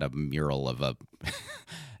had a kind of mural of a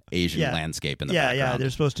Asian landscape in the background. Yeah,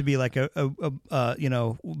 there's supposed to be like a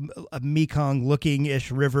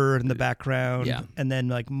Mekong-looking-ish river in the background, and then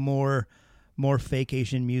like more fake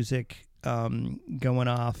Asian music going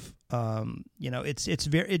off. It's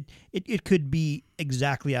very it could be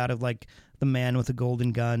exactly out of like The Man with a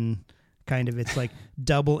Golden Gun. Kind of, it's like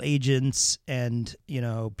double agents and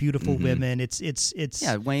beautiful women. It's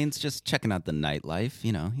Wayne's just checking out the nightlife.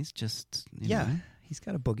 He's just he's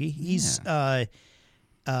got a boogie. He's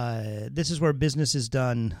this is where business is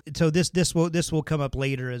done. So this will come up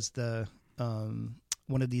later as the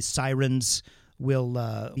one of these sirens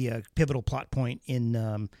will be a pivotal plot point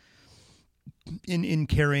in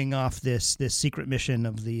carrying off this secret mission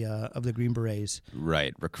of the Green Berets.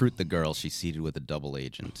 Right, recruit the girl. She's seated with a double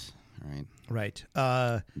agent. Right.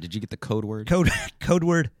 Did you get the code word? Code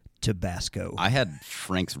word Tabasco. I had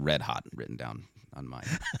Frank's Red Hot written down on mine.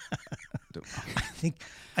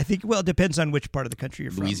 I think. Well, it depends on which part of the country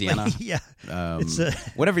you're from. Louisiana. Yeah. It's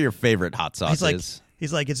whatever your favorite hot sauce is.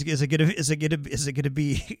 He's like, is it gonna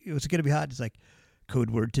be hot? It's like, code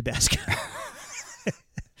word Tabasco.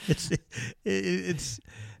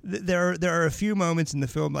 There are a few moments in the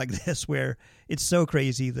film like this where it's so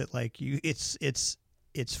crazy that like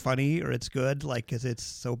it's funny or it's good, like, because it's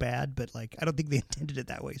so bad, but like I don't think they intended it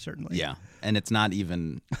that way, certainly. Yeah, and it's not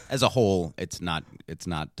even as a whole. It's not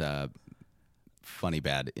funny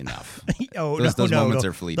bad enough. Those moments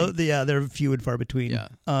are fleeting. They're few and far between. Yeah.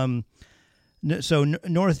 So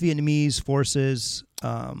North Vietnamese forces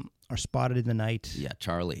are spotted in the night. Yeah,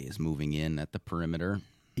 Charlie is moving in at the perimeter.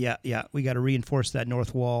 Yeah. We got to reinforce that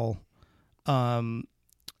north wall.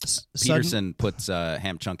 Peterson puts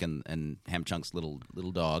Ham Chunk and Ham Chunk's little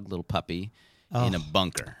dog, puppy, in a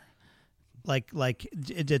bunker.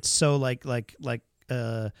 It's so like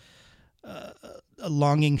a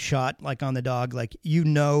longing shot, like on the dog. Like,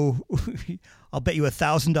 I'll bet you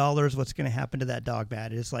 $1,000 what's going to happen to that dog.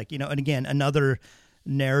 Bad. It's like, and again, another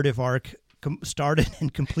narrative arc started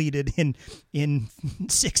and completed in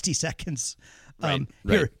 60 seconds. Right.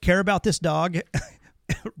 Here, care about this dog.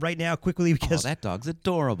 Right now, quickly, because that dog's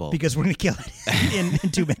adorable. Because we're going to kill it in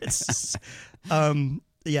 2 minutes. And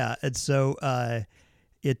so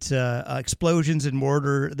it's explosions and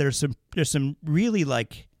mortar. There's some really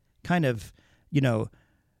like kind of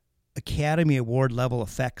Academy Award level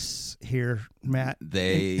effects here, Matt.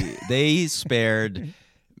 They spared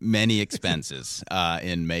many expenses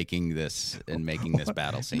in making this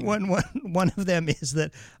battle scene. One of them is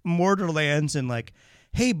that Mordor lands and like,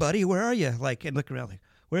 hey buddy, where are you? Like, and look around like,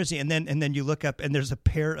 where is he? And then you look up and there's a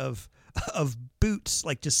pair of boots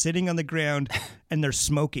like just sitting on the ground and they're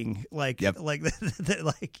smoking like like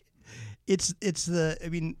it's the I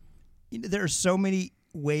mean, there are so many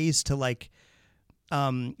ways to like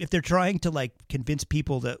if they're trying to like convince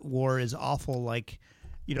people that war is awful, like,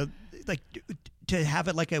 you know, like to have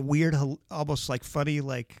it like a weird, almost like funny,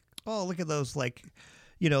 like, oh, look at those, like,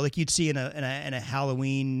 you know, like you'd see in a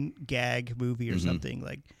Halloween gag movie or something.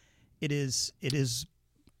 Like it is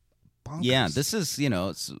bonkers. Yeah, this is, you know,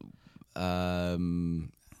 it's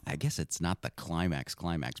I guess it's not the climax,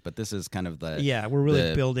 but this is kind of the we're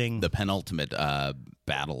really building the penultimate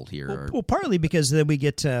battle here. Well, partly because then we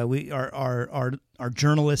get our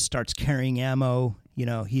journalist starts carrying ammo. You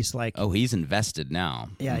know, he's like, oh, he's invested now.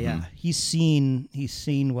 Yeah, yeah. He's seen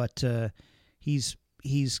what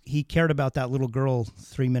he cared about that little girl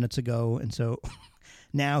 3 minutes ago, and so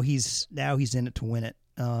now he's in it to win it.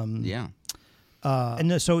 Yeah.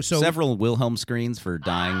 And so several Wilhelm screams for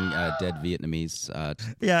dying dead Vietnamese.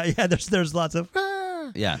 Yeah. There's lots of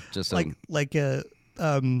just like the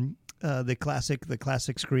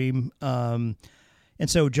classic scream. And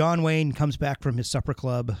so John Wayne comes back from his supper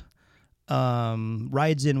club,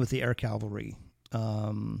 rides in with the air cavalry.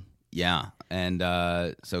 Yeah, and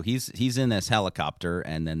so he's in this helicopter,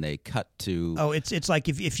 and then they cut to. Oh, it's like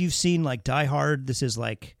if you've seen like Die Hard, this is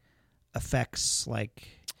like effects like.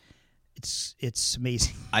 It's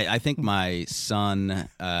amazing. I think my son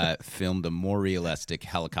filmed a more realistic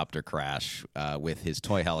helicopter crash with his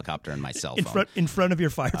toy helicopter and my cell phone in front of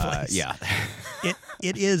your fireplace. Yeah,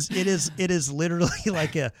 it is literally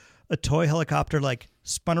like a toy helicopter like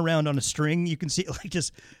spun around on a string. You can see it like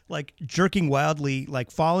just like jerking wildly,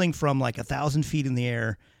 like falling from like 1,000 feet in the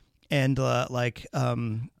air, and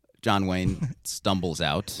John Wayne stumbles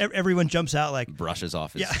out. Everyone jumps out, like brushes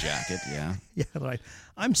off his jacket. Yeah, yeah. Right.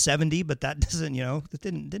 I'm 70, but that doesn't, you know, that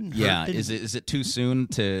didn't hurt. Yeah. Is it too soon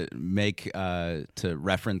to make to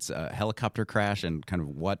reference a helicopter crash and kind of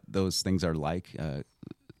what those things are like?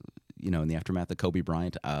 You know, in the aftermath of Kobe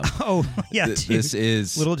Bryant. This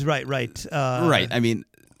is little right. Right. I mean,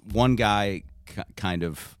 one guy kind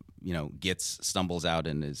of, you know, stumbles out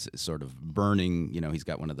and is sort of burning. You know, he's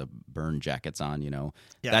got one of the burn jackets on. You know,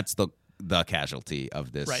 that's the casualty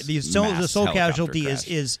of this. Right. The sole casualty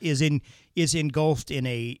is engulfed in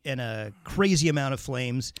a crazy amount of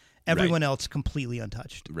flames. Everyone else completely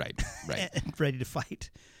untouched. Right. And ready to fight.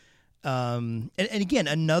 And again,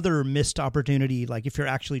 another missed opportunity. Like if you're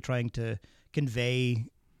actually trying to convey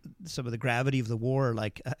some of the gravity of the war,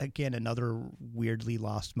 like again, another weirdly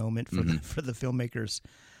lost moment for the filmmakers.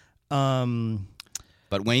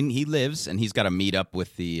 But Wayne, he lives, and he's got to meet up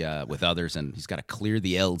with the with others, and he's got to clear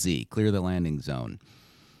the LZ, clear the landing zone.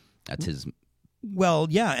 That's his. Well,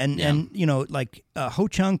 yeah, and you know, like Ho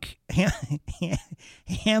Chunk,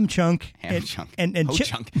 Ham Chunk, and Ho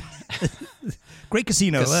Chunk. Great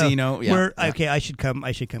Casino. Yeah. Okay. I should come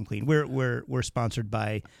clean. We're sponsored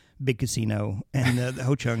by Big Casino and the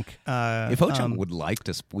Ho Chunk. If Ho Chunk would like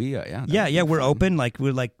to, we're open. Like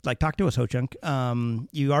we're like talk to us, Ho Chunk.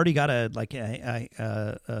 You already got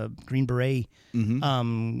a Green Beret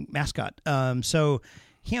mascot. So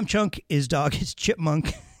Ham Chunk, his dog is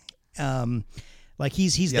Chipmunk. Like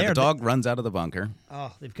he's there. The dog runs out of the bunker.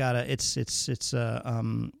 Oh, they've got it's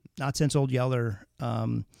not since Old Yeller.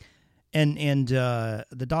 And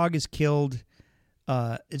the dog is killed.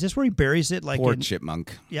 Is this where he buries it? Like poor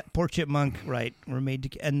Chipmunk. Yeah, poor Chipmunk. Right. We're made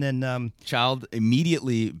to, and then Child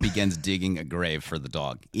immediately begins digging a grave for the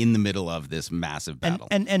dog in the middle of this massive battle.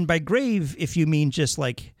 And by grave, if you mean just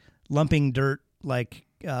like lumping dirt, like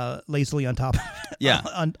lazily on top. Yeah,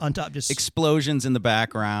 on top, just explosions in the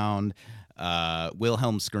background.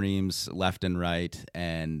 Wilhelm screams left and right,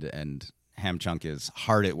 and Ham Chunk is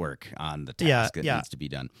hard at work on the task that needs to be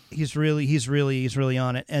done. He's really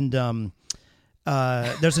on it. And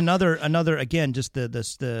there's another again, just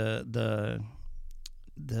the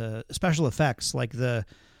special effects, like the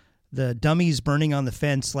dummies burning on the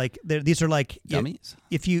fence. Like these are like dummies.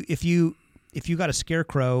 If you got a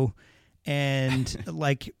scarecrow and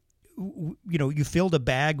like you know, you filled a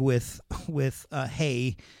bag with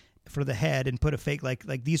hay for the head and put a fake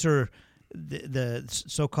like these are the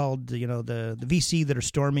so-called, you know, the VC that are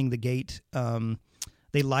storming the gate.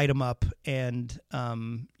 They light them up, and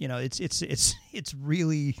you know, it's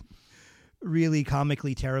really, really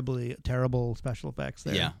comically terrible special effects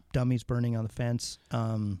there. Yeah, dummies burning on the fence.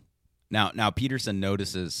 Now Peterson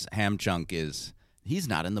notices Ham Chunk he's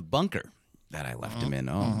not in the bunker. that I left him in.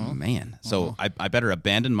 Oh, man. So I better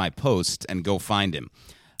abandon my post and go find him.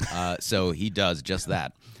 So he does just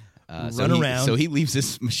that. Run around. So he leaves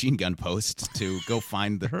his machine gun post to go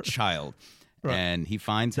find the child. Right. And he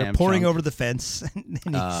finds They're Ham pouring Chunk. over the fence.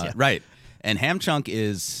 And Right. And Ham Chunk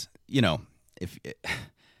is, if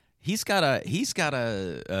he's got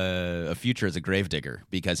a future as a gravedigger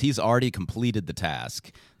because he's already completed the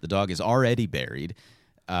task. The dog is already buried,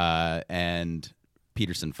 and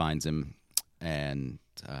Peterson finds him, and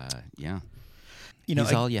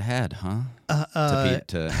he's all you had, huh?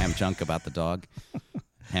 To Ham Chunk about the dog.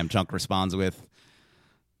 Ham Chunk responds with,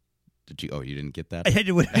 "Did you? Oh, you didn't get that? I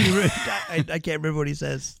can't remember what he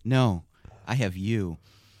says. No, I have you."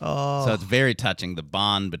 Oh, So it's very touching. The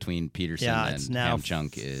bond between Peterson it's and now Ham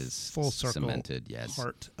Chunk is full circle cemented. Yes.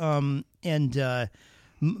 Heart. And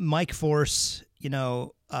Mike Force,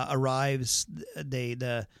 arrives.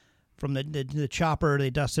 From the chopper. They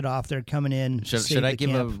dust it off. They're coming in. Should I give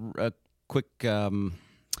a quick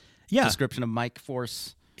description of Mike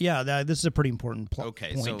Force? Yeah, this is a pretty important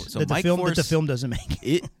Okay, point. so that Mike the Force, film doesn't make.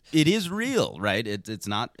 It is real, right? It's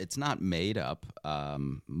not made up.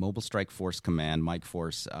 Mobile Strike Force Command, Mike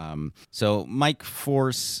Force. So Mike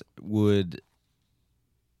Force would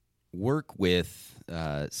work with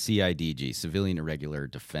CIDG, Civilian Irregular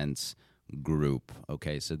Defense Group.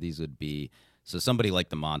 Okay, so these would be somebody like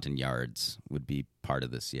the Montagnards would be part of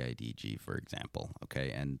the CIDG, for example. Okay,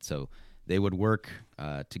 and so they would work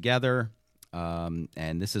together.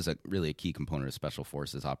 And this is really a key component of Special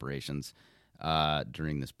Forces operations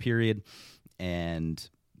during this period. And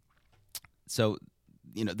so,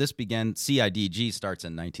 this began, CIDG starts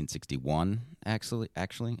in 1961, actually,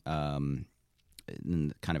 kind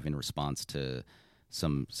of in response to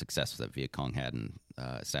some success that Viet Cong had in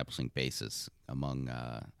establishing bases among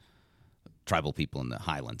tribal people in the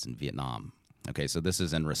highlands in Vietnam. Okay, so this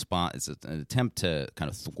is in response, it's an attempt to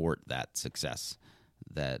kind of thwart that success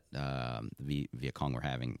that the Viet Cong were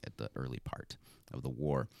having at the early part of the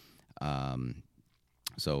war.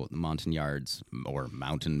 So the Montagnards, or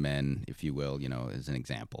mountain men, if you will, is an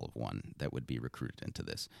example of one that would be recruited into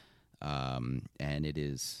this. And it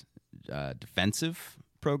is a defensive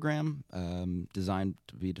program, designed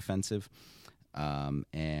to be defensive,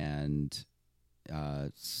 and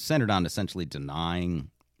centered on essentially denying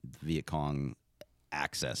the Viet Cong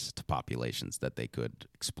access to populations that they could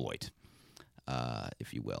exploit.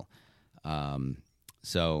 If you will.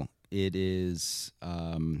 So it is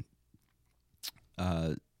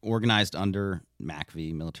organized under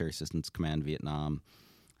MACV, Military Assistance Command Vietnam,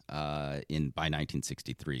 by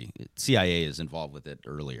 1963. CIA is involved with it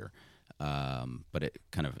earlier, but it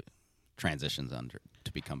kind of transitions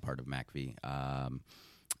to become part of MACV.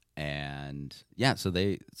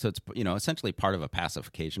 So it's essentially part of a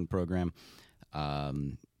pacification program, so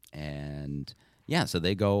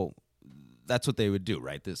they go. That's what they would do,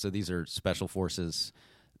 right? So these are special forces.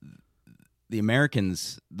 The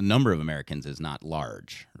number of Americans is not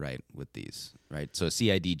large, right, with these, right? So a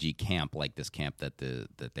CIDG camp like this camp that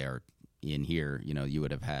they're in here, you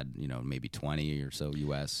would have had, maybe 20 or so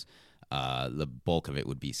U.S. The bulk of it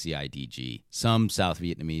would be CIDG, some South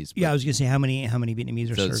Vietnamese. Yeah, I was going to say how many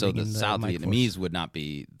Vietnamese are serving so the in the South Mike Vietnamese Force? would not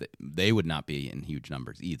be. They would not be in huge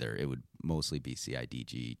numbers either. It would mostly be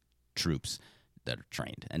CIDG troops that are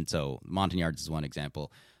trained. And so Montagnards is one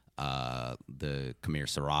example. The Khmer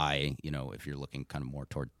Sarai, if you're looking kind of more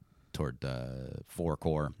toward the 4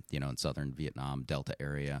 Corps, in southern Vietnam, Delta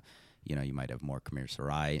area, you might have more Khmer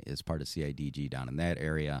Sarai as part of CIDG down in that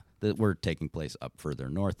area that were taking place up further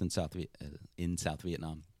north in South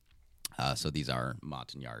Vietnam. So these are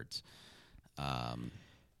Montagnards.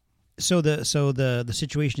 So the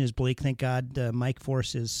situation is bleak. Thank God, Mike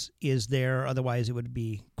Force is there. Otherwise, it would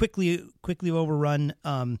be quickly overrun.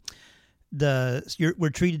 We're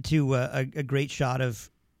treated to a great shot of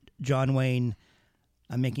John Wayne.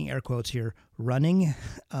 I'm making air quotes here. Running.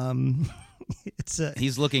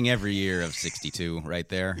 He's looking every year of 62 right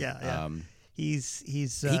there. Yeah. He's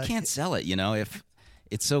he can't sell it. If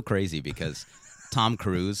it's so crazy because Tom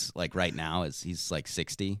Cruise, like right now, he's like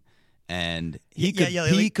 60, and he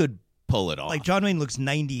could pull it off. Like John Wayne looks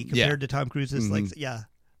 90 compared to Tom Cruise. Is Mm-hmm.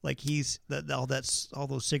 like he's all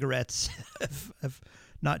those cigarettes have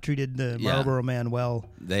not treated the Marlboro Man well.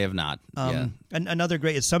 They have not. And another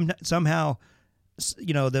great is somehow,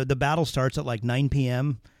 the battle starts at like 9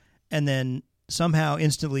 p.m. and then somehow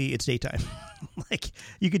instantly it's daytime. Like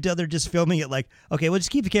you could tell they're just filming it. Like, okay, we'll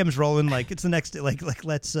just keep the cameras rolling. Like it's the next like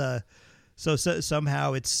let's. So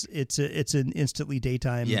somehow it's an instantly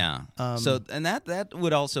daytime. Yeah. And that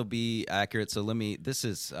would also be accurate. So this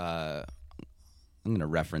is I'm going to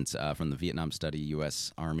reference from the Vietnam Study,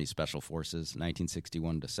 U.S. Army Special Forces,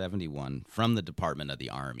 1961 to 71, from the Department of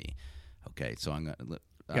the Army. Okay, so I'm going to...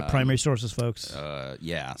 Got primary sources, folks.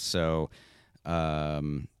 Yeah, so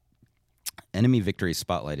enemy victory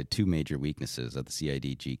spotlighted two major weaknesses of the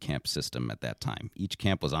CIDG camp system at that time. Each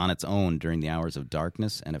camp was on its own during the hours of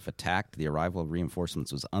darkness, and if attacked, the arrival of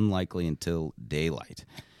reinforcements was unlikely until daylight.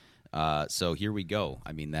 So here we go.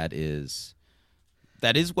 I mean, that is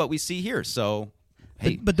what we see here. So...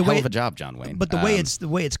 Hey, but the hell way of a job, John Wayne. But the way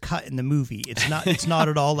it's cut in the movie, it's not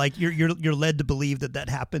at all like you're led to believe that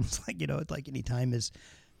happens. Like like any time is,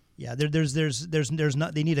 yeah. There's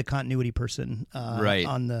not. They need a continuity person, right.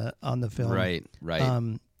 on the film. Right.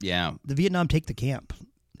 Yeah. The Vietnam take the camp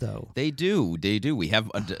though. They do. We have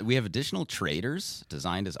additional traitors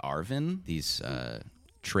designed as Arvin. These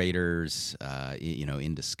traitors,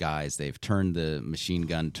 in disguise. They've turned the machine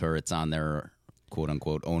gun turrets on their quote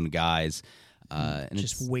unquote own guys. And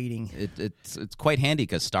just waiting. It's quite handy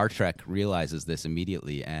because Star Trek realizes this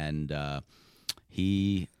immediately, and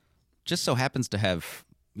he just so happens to have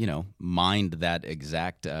mined that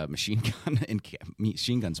exact machine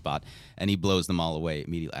gun spot, and he blows them all away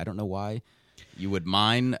immediately. I don't know why you would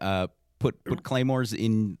mine put claymores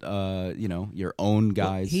in your own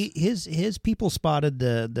guys. Well, his people spotted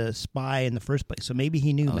the spy in the first place, so maybe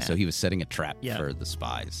he knew. Oh, that. So he was setting a trap for the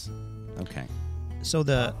spies. Okay. So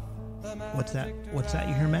what's that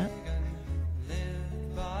you hear, Matt?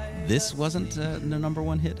 This wasn't the number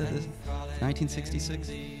one hit of 1966.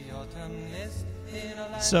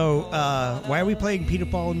 So why are we playing Peter,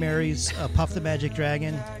 Paul, and Mary's Puff the Magic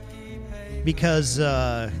Dragon? Because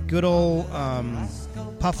good old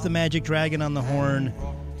Puff the Magic Dragon on the horn.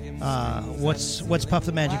 What's Puff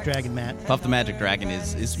the Magic Dragon, Matt? Puff the Magic Dragon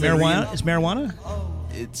is marijuana. Is marijuana?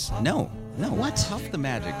 It's no. What? Puff the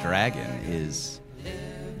Magic Dragon is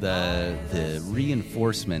the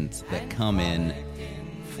reinforcement that come in,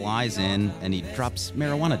 flies in, and he drops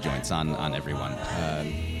marijuana joints on everyone.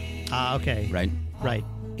 Okay. Right.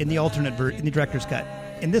 In the alternate in the director's cut.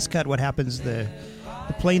 In this cut, what happens? The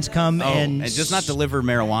planes come and does not deliver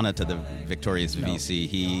marijuana to the victorious VC.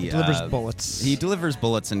 He delivers bullets. He delivers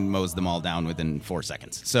bullets and mows them all down within 4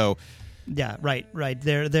 seconds. So. Yeah, right.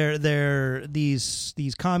 They're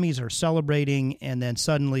these commies are celebrating, and then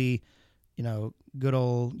suddenly, good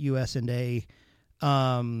old US&A,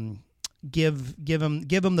 give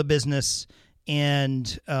them the business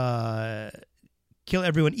and kill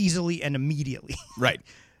everyone easily and immediately. Right.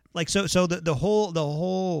 Like so the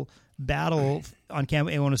whole battle on Camp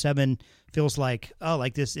A107 feels like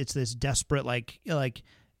this. It's this desperate like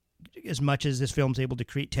as much as this film's able to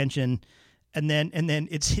create tension. And then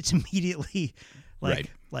it's immediately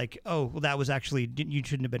like oh well, that was actually, you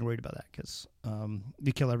shouldn't have been worried about that because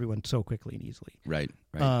you kill everyone so quickly and easily. Right.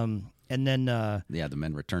 And then the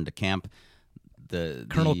men return to camp.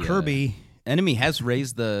 Colonel Kirby enemy has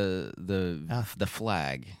raised the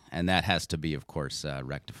flag, and that has to be, of course,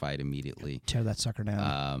 rectified immediately. Tear that sucker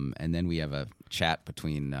down. And then we have a chat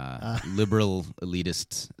between liberal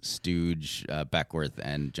elitist stooge Beckworth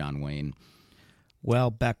and John Wayne.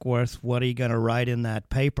 Well, Beckworth, what are you going to write in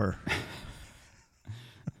that paper?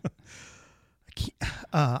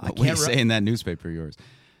 What do you say in that newspaper of yours?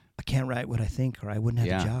 I can't write what I think, or I wouldn't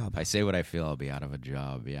have a job. If I say what I feel, I'll be out of a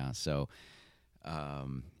job. Yeah. So,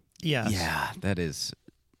 yeah, that is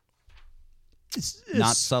it's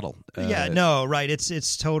not subtle. No, right.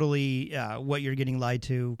 It's totally what you're getting lied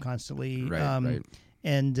to constantly. Right.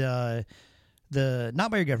 And not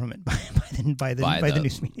by your government, by the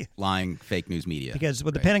news media, lying fake news media. Because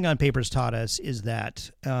what the Pentagon Papers taught us is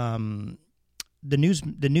that the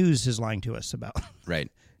news is lying to us about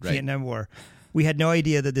Vietnam War. We had no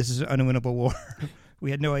idea that this is an unwinnable war. We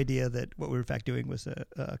had no idea that what we were in fact doing was a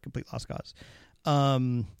complete lost cause.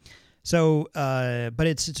 But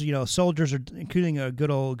it's soldiers are, including a good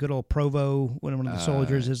old Provo, one of the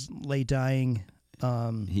soldiers is lay dying.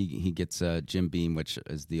 He gets Jim Beam, which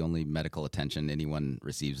is the only medical attention anyone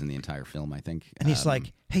receives in the entire film, I think. And he's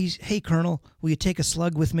like, hey, Colonel, will you take a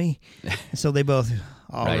slug with me? And so they both,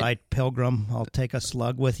 all right, Pilgrim, I'll take a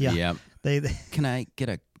slug with you. Yeah. They Can I get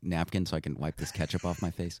a napkin so I can wipe this ketchup off my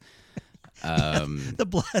face?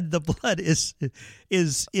 The blood is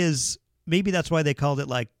maybe that's why they called it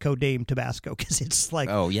like codename Tabasco, because it's like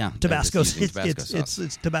Tabasco.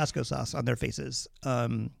 It's Tabasco sauce on their faces.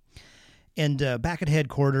 And back at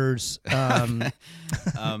headquarters, let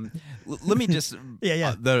me just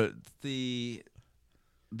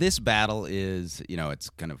this battle is, it's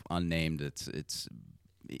kind of unnamed. It's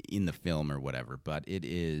in the film or whatever, but it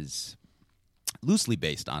is loosely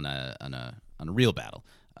based on a real battle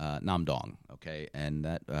Nam Dong, okay? And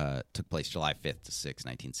that took place July 5th to 6th,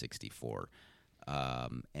 1964.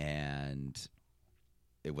 And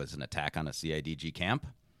it was an attack on a CIDG camp.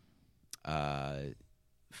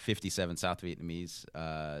 57 South Vietnamese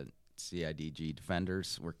CIDG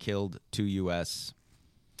defenders were killed. 2 U.S.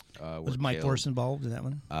 Was Mike killed. Force involved in that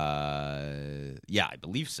one? Yeah, I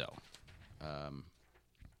believe so.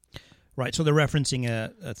 Right, so they're referencing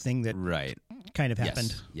a thing that Right. kind of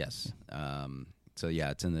happened. Yes. So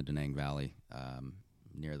yeah, it's in the Da Nang Valley,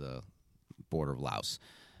 near the border of Laos.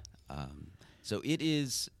 So it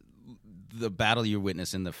is the battle you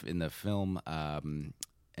witness in the film,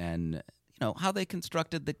 and how they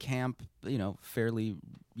constructed the camp. Fairly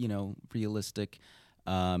realistic.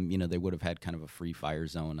 They would have had kind of a free fire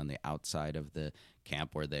zone on the outside of the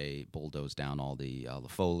camp where they bulldozed down all the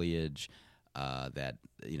foliage that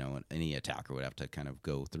any attacker would have to kind of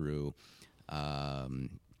go through.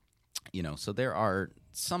 So there are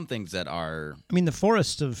some things that are. I mean, the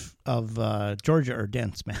forests of Georgia are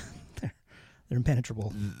dense, man. They're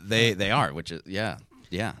impenetrable. They are, which is yeah.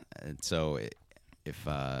 And so if.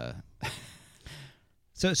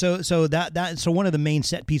 So one of the main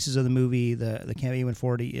set pieces of the movie, the Camp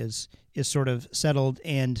A140, is sort of settled,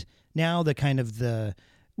 and now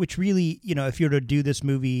which really, if you were to do this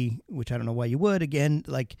movie, which I don't know why you would, again,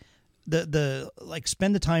 like the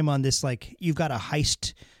spend the time on this, like you've got a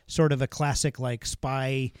heist, sort of a classic like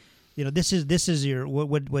spy, this is your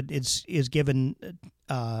what is given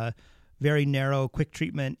very narrow, quick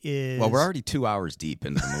treatment is. Well, we're already 2 hours deep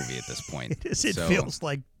into the movie at this point. It feels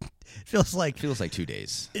like 2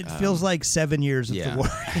 days. It feels like 7 years of the war.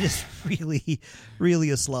 It is really,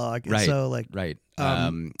 really a slog. Right. So right.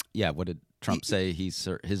 What did Trump say?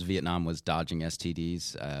 His Vietnam was dodging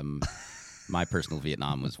STDs. My personal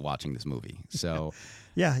Vietnam was watching this movie. So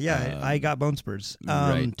I got bone spurs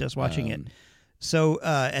right. just watching it. So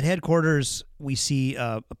at headquarters, we see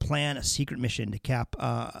a secret mission to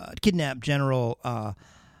kidnap General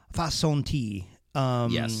Pha Son Thi.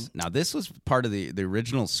 Yes. Now, this was part of the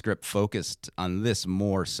original script focused on this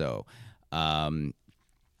more so. And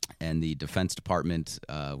the Defense Department,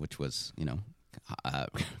 which was,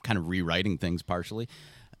 kind of rewriting things partially,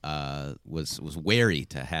 was wary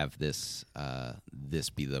to have this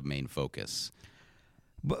be the main focus.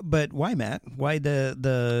 But why, Matt? Why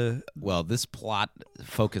the? Well, this plot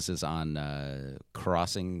focuses on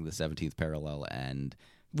crossing the 17th parallel, and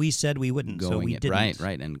we said we wouldn't, so we didn't.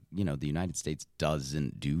 Right, and the United States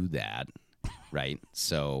doesn't do that, right?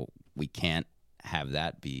 So we can't have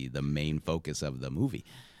that be the main focus of the movie,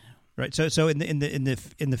 right? So in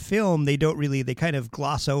the film, they kind of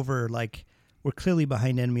gloss over, like, we're clearly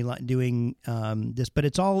behind enemy line doing this, but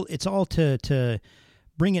it's all to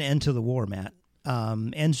bring an end to the war, Matt.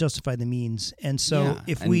 Ends justify the means, and so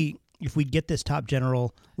if we get this top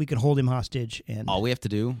general, we can hold him hostage, and all we have to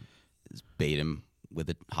do is bait him with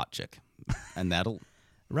a hot chick, and that'll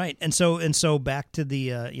right. And so back to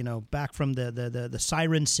the back from the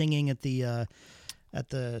siren singing at the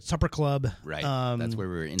supper club, right? That's where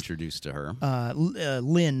we were introduced to her,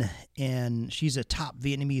 Lynn, and she's a top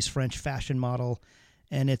Vietnamese French fashion model.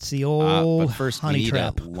 And it's the old but first honey we need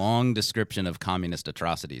trap. A long description of communist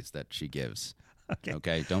atrocities that she gives.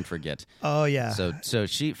 Okay, don't forget. Oh yeah. So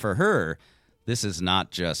for her, this is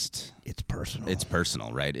not just. It's personal. It's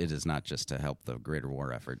personal, right? It is not just to help the greater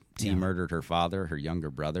war effort. T murdered her father, her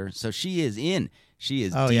younger brother. So she is in. She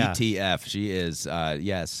is DTF. Yeah. She is.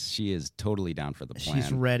 Yes, she is totally down for the plan.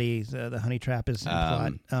 She's ready. The honey trap is in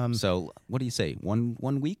plot. So what do you say? One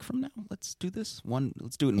week from now, let's do this.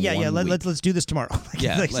 Let's do it in 1 week. Yeah. Let's do this tomorrow.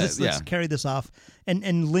 Let's carry this off.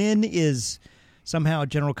 And Lynn is somehow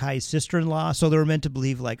General Kai's sister-in-law, so they were meant to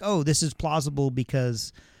believe, like, oh, this is plausible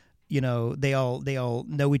because they all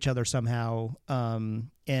know each other somehow,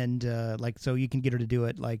 and like, so you can get her to do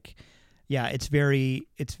it. Like, yeah, it's very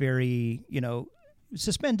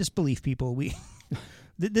suspend disbelief, people. We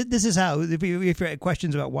this is how, if you had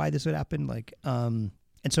questions about why this would happen, like, and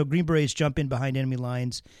so Green Berets jump in behind enemy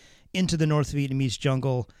lines into the North Vietnamese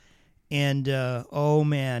jungle, and oh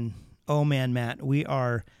man, Matt, we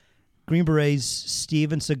are Green Berets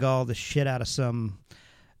Steven Seagal the shit out of some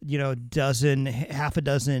half a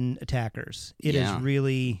dozen attackers. It is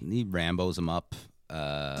really, he Rambos them up,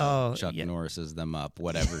 Chuck Norris's them up,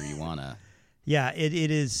 whatever you wanna. Yeah,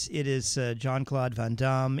 it is Jean-Claude Van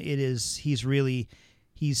Damme. He's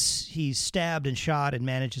stabbed and shot and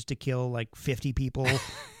manages to kill like 50 people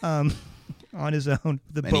on his own.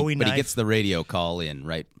 Bowie knife. But he gets the radio call in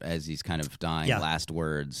right as he's kind of dying. Yeah. Last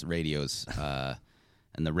words, radios,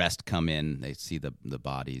 and the rest come in. They see the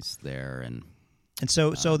bodies there, and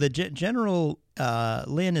so the General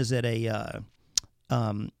Lin is at a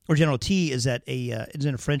or General T is at is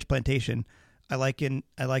in a French plantation. I like in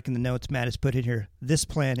the notes Matt has put in here. This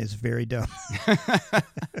plan is very dumb.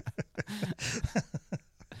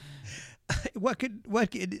 What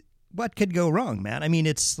could go wrong, man? I mean,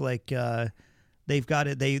 it's like they've got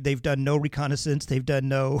it. They've done no reconnaissance. They've done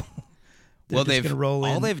no. Well, just gonna roll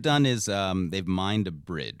in. All they've done is they've mined a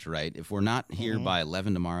bridge, right? If we're not here by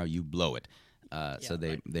 11 tomorrow, you blow it. So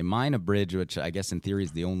they mine a bridge, which I guess in theory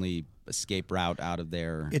is the only escape route out of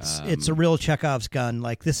there. It's a real Chekhov's gun.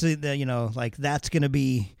 Like this is like that's going to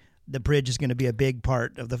be the bridge is going to be a big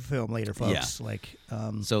part of the film later, folks. Yeah. Like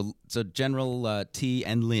so General T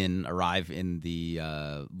and Lynn arrive in the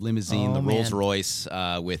limousine, the Rolls Royce,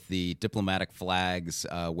 with the diplomatic flags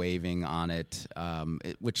waving on it,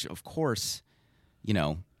 which of course,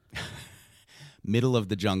 middle of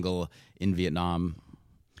the jungle in Vietnam.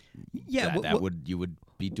 Yeah, you would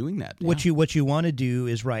be doing that. What you want to do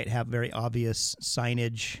is have very obvious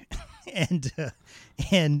signage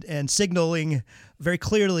and signaling very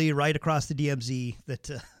clearly right across the DMZ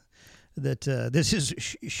that this is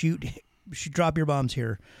shoot drop your bombs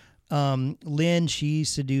here. Lynn, she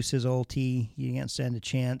seduces old T. You can't stand a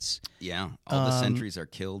chance. Yeah, all the sentries are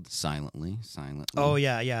killed silently. Oh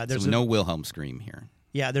yeah. There's no Wilhelm scream here.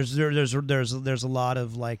 Yeah, there's a lot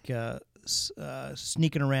of like.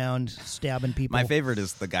 Sneaking around, stabbing people. My favorite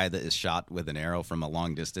is the guy that is shot with an arrow from a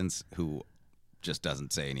long distance who just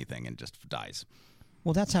doesn't say anything and just dies.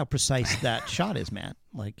 Well, that's how precise that shot is, Matt.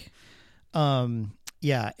 Like,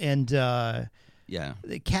 yeah, and the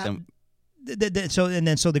cat.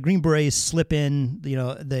 So the Green Berets slip in,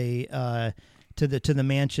 they to the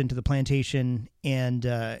mansion, to the plantation, and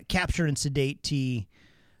capture and sedate T.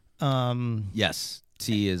 Yes,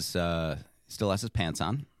 T is still has his pants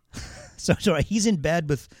on. So he's in bed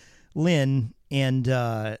with Lynn, and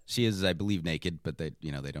she is, I believe, naked, but they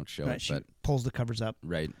don't show it. She but pulls the covers up.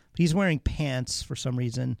 Right. But he's wearing pants for some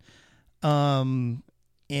reason, and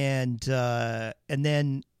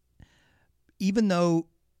then even though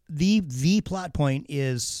the plot point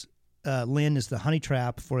is Lynn is the honey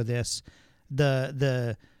trap for this,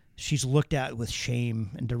 she's looked at with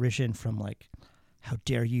shame and derision from like, how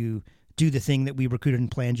dare you do the thing that we recruited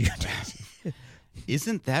and planned you to.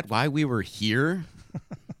 Isn't that why we were here?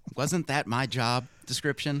 Wasn't that my job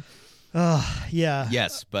description? Yeah.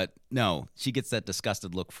 Yes, but no. She gets that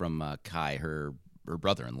disgusted look from Kai, her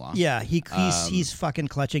brother-in-law. Yeah, he's fucking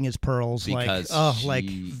clutching his pearls because like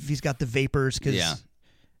he's got the vapors because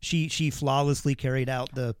she flawlessly carried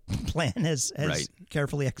out the plan as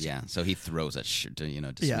carefully executed. Yeah, so he throws a shirt,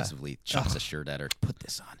 dismissively chucks a shirt at her. Put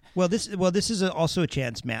this on. Well, this is also a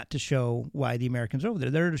chance, Matt, to show why the Americans are over there.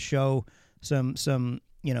 They're there to show some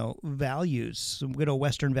values, some good old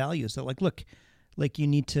Western values that look, you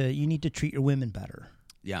need to treat your women better.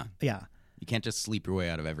 Yeah. Yeah. You can't just sleep your way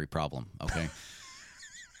out of every problem, okay?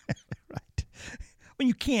 Right. Well,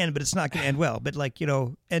 you can, but it's not going to end well. But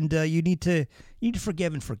and you need to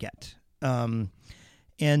forgive and forget. So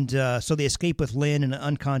they escape with Lynn and an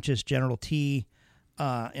unconscious General T,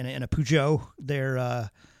 in a Peugeot.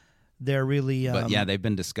 They're really. But they've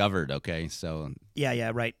been discovered. Okay, so. Yeah,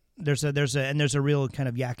 right. There's a real kind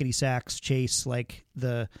of yakety sax chase. Like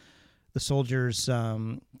the soldiers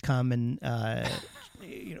come and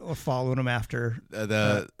following them after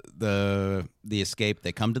the escape.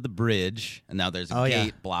 They come to the bridge, and now there's a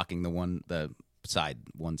gate blocking one side.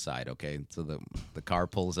 Okay, so the car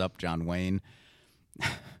pulls up. John Wayne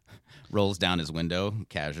rolls down his window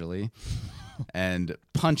casually and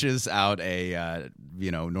punches out a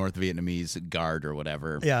North Vietnamese guard or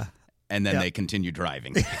whatever. Yeah. And then they continue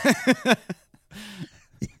driving.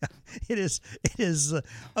 It is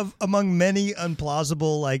among many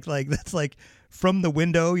implausible like that's like from the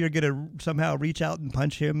window you're gonna somehow reach out and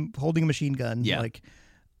punch him holding a machine gun. Yeah.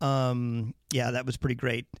 That was pretty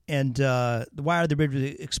great. And the wire the bridge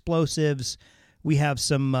with explosives. We have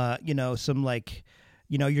some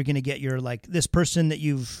you're gonna get your this person that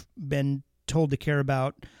you've been told to care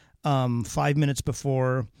about 5 minutes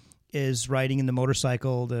before is riding in the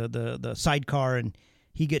motorcycle, the sidecar, and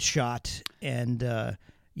he gets shot, and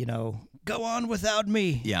go on without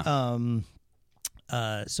me. Yeah.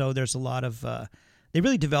 So there's a lot of they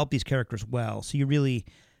really develop these characters well. So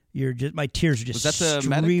my tears are just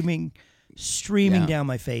streaming down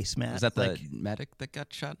my face, Matt. Was that the medic that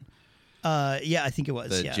got shot? Yeah, I think it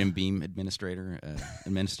was. The Jim Beam administrator.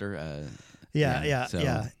 Yeah.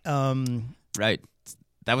 Right.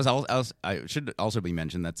 That was all. I should also be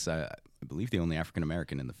mentioned. That's I believe the only African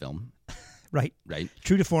American in the film. Right. Right.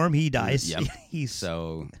 True to form, he dies. Yep. He's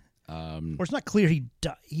so. Or it's not clear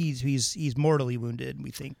he's mortally wounded.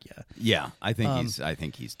 We think, yeah. Yeah, I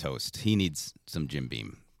think he's toast. He needs some Jim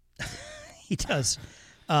Beam. He does.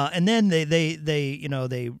 And then they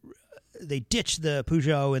ditch the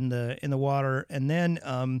Peugeot in the water, and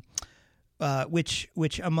then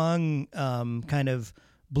which among kind of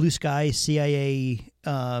blue sky CIA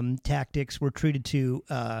tactics were treated to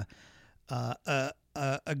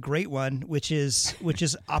a great one, which is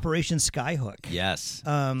Operation Skyhook. Yes.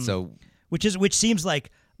 Which seems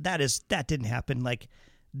like that didn't happen. Like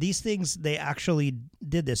these things, they actually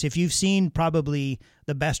did this. If you've seen, probably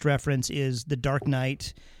the best reference is the Dark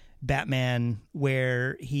Knight Batman,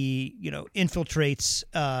 where he infiltrates.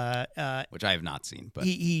 Which I have not seen, but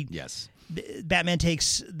yes. Batman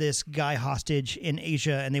takes this guy hostage in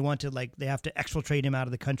Asia, and they have to exfiltrate him out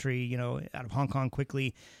of the country, out of Hong Kong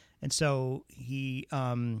quickly. And so he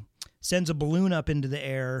sends a balloon up into the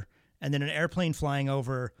air, and then an airplane flying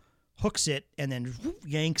over hooks it, and then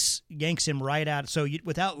yanks him right out. So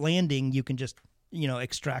without landing, you can just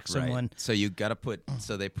extract someone. Right. So you got to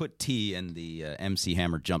so they put T in the MC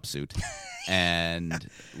Hammer jumpsuit, and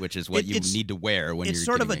which is what you need to wear when you're It's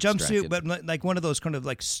sort of a extracted. jumpsuit, but like one of those kind of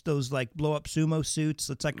like those like blow up sumo suits.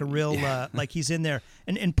 It's like a real like he's in there,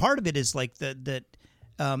 and part of it is like that.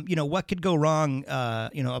 What could go wrong?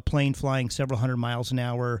 A plane flying several hundred miles an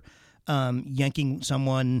hour, yanking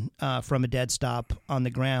someone from a dead stop on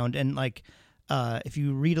the ground, and like if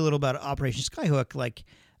you read a little about Operation Skyhook, like.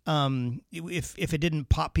 If it didn't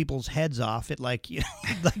pop people's heads off, it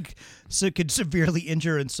so it could severely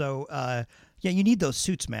injure, and so you need those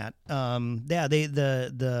suits, Matt. The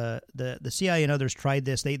CIA and others tried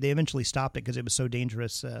this. They eventually stopped it because it was so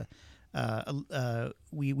dangerous.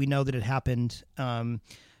 We know that it happened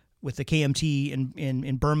with the KMT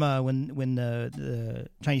in Burma when the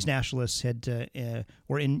Chinese nationalists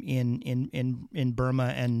were in Burma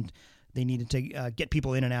and. They needed to get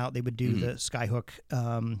people in and out. They would do the Skyhook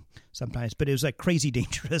sometimes, but it was like crazy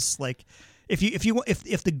dangerous. Like if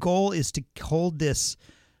the goal is to hold this,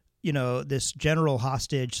 this general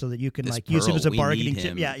hostage so that you can use him as a bargaining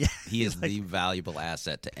chip. Yeah. He is the valuable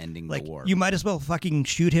asset to ending the war. You might as well fucking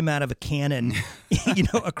shoot him out of a cannon,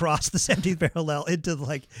 across the 70th parallel into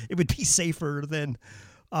it would be safer than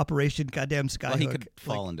Operation Goddamn Skyhook. Well, he could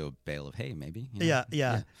fall into a bale of hay, maybe.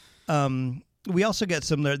 Yeah. We also get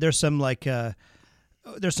there's some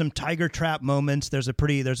tiger trap moments. There's a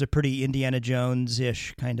pretty Indiana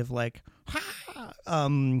Jones-ish kind of like,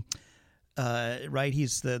 right?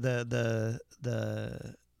 He's the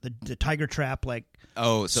tiger trap like.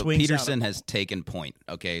 Oh, so Peterson has taken point.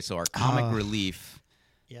 Okay, so our comic relief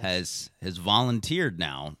has volunteered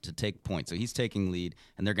now to take point. So he's taking lead,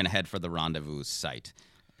 and they're going to head for the rendezvous site,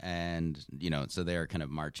 and so they're kind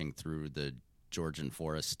of marching through the Georgian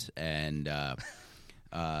forest, and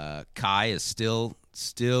Kai is still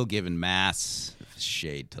giving mass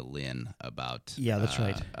shade to Lynn about that's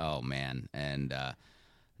right. Oh man, and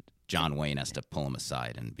John Wayne has to pull him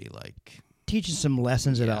aside and be like, teaching some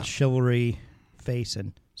lessons about chivalry, face,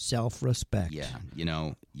 and self-respect. Yeah,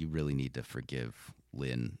 you really need to forgive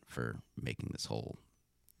Lynn for making this whole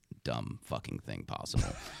dumb fucking thing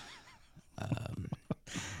possible.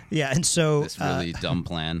 And so this really dumb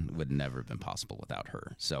plan would never have been possible without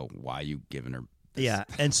her. So why are you giving her this? Yeah,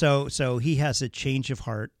 and so he has a change of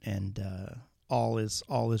heart, and all is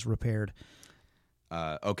repaired.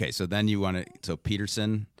 Okay, so then you want to. So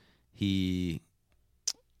Peterson,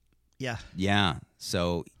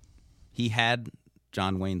 so he had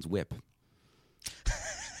John Wayne's whip,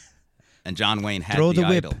 and John Wayne had the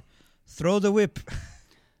whip. idol. Throw the whip.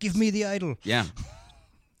 Give me the idol. Yeah.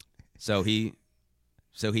 So he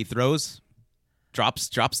drops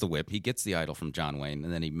the whip. He gets the idol from John Wayne,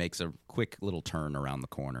 and then he makes a quick little turn around the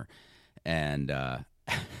corner. And I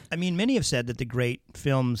mean, many have said that the great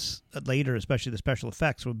films later, especially the special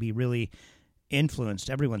effects, would be really influenced.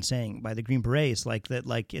 Everyone's saying by the Green Berets, like that,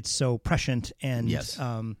 like it's so prescient and is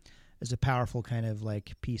a powerful kind of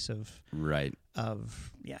like piece of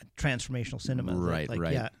transformational cinema. Right.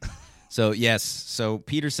 Yeah. So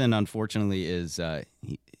Peterson, unfortunately, is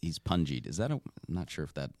he's pungied. Is that I'm not sure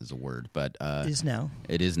if that is a word, but it is now.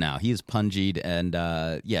 It is now. He is pungied, and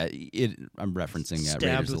I'm referencing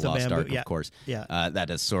Raiders of the Lost Ark, of course. Yeah. That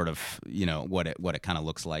is sort of what it kind of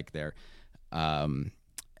looks like there,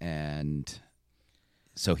 and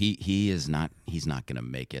so he's not going to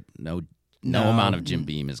make it. No amount of Jim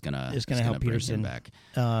Beam is going to help bring Peterson him back.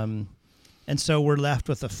 And so we're left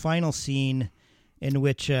with a final scene in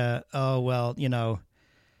which,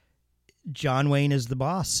 John Wayne is the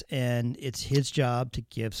boss, and it's his job to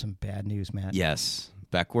give some bad news, Matt. Yes.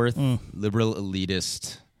 Beckworth, liberal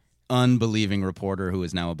elitist, unbelieving reporter who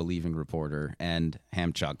is now a believing reporter, and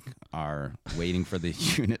Hamchuk are waiting for the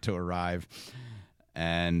unit to arrive.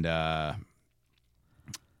 And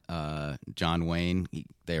John Wayne,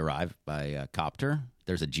 they arrive by copter.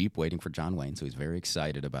 There's a Jeep waiting for John Wayne, so he's very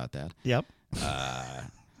excited about that. Yep.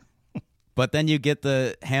 But then you get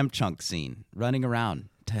the Hamchuk scene running around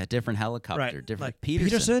to a different helicopter. Right. Different Like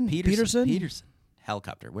Peterson?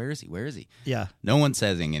 Helicopter. Where is he? Yeah. No one's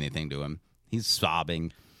saying anything to him. He's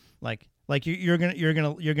sobbing. Like you're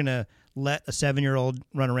gonna let a 7-year-old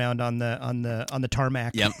run around on the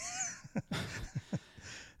tarmac. Yep.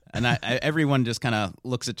 And everyone just kind of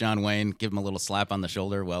looks at John Wayne, give him a little slap on the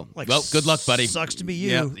shoulder. Well, good luck, buddy. Sucks to be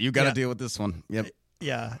you. Yeah, you got to deal with this one. Yep.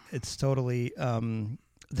 Yeah, it's totally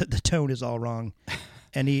the tone is all wrong,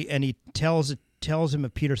 and he tells him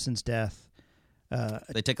of Peterson's death.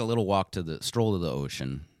 They take a little walk stroll to the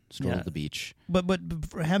ocean, to the beach. But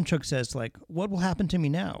Hamchuk says, like, what will happen to me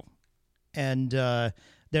now? And they're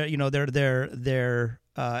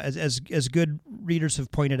as good readers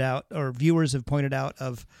have pointed out, or viewers have pointed out,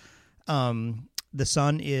 of the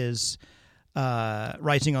sun is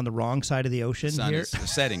rising on the wrong side of the ocean. The sun here. is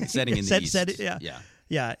setting in the east.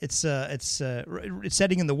 Yeah, it's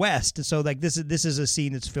setting in the west. And so like this is a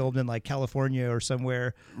scene that's filmed in like California or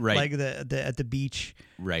somewhere, right? Like at the beach,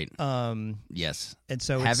 right? Yes. And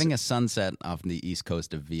so having a sunset off the east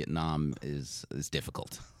coast of Vietnam is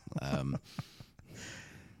difficult.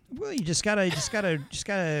 Well, you just gotta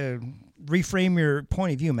reframe your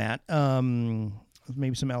point of view, Matt.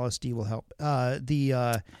 Maybe some LSD will help. And he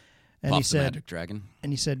said, Magic Dragon.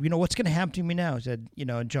 And he said, what's going to happen to me now? He said,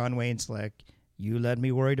 John Wayne's like, you led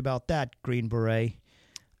me worried about that, Green Beret.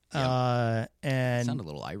 Yeah. And it sounded a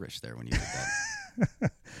little Irish there when you did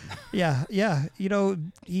that. Yeah.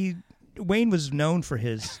 Wayne was known for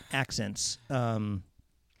his accents.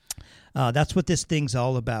 That's what this thing's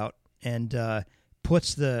all about, and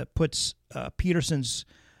puts Peterson's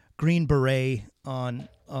Green Beret on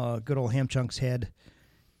good old Hamchuk's head,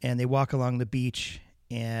 and they walk along the beach,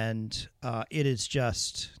 and it is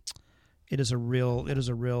a real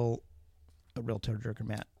tearjerker,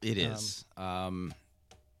 Matt. It is. And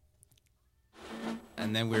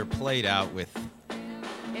then we're played out with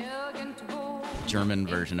German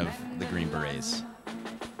version of the Green Berets,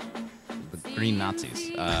 the Green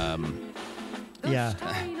Nazis. Yeah,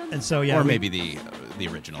 and so or maybe the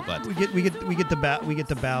original, but we get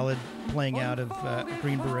the ballad playing out of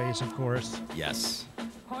Green Berets, of course. Yes.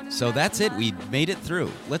 So that's it. We made it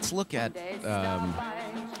through. Let's look at.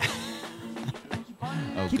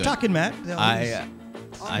 Keep talking, Matt.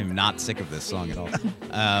 I'm not sick of this song at all.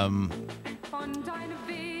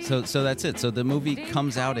 So that's it. So the movie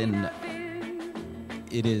comes out in.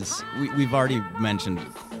 It is. We've already mentioned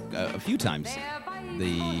a few times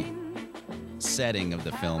the setting of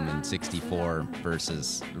the film in '64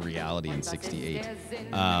 versus reality in '68.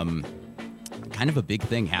 Kind of a big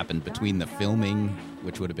thing happened between the filming,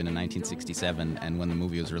 which would have been in 1967, and when the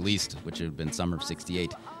movie was released, which would have been summer of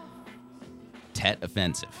 '68. Tet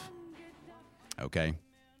Offensive. Okay.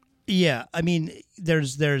 Yeah, I mean, there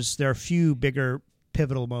are a few bigger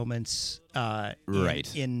pivotal moments,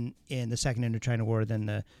 right, in the Second Indochina War than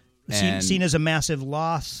the seen as a massive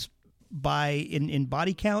loss in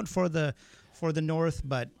body count for the North,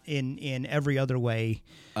 but in every other way,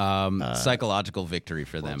 psychological victory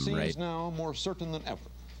for them. It right. seems now more certain than ever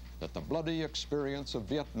that the bloody experience of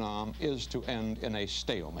Vietnam is to end in a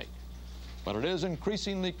stalemate. But it is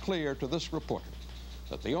increasingly clear to this reporter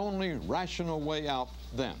that the only rational way out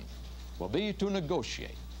then will be to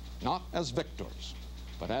negotiate, not as victors,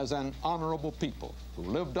 but as an honorable people who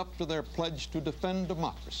lived up to their pledge to defend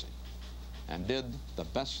democracy and did the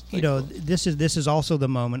best they could. This is also the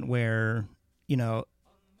moment where,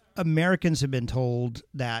 Americans have been told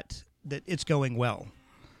that it's going well.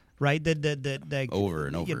 Right, that over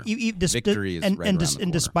and over. Victory is right around the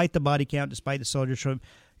corner. Despite the body count, despite the soldiers, you're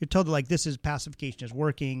told that this is pacification is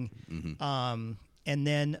working, and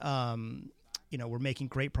then we're making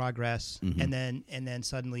great progress, and then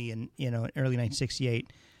suddenly in early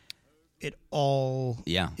 1968, it all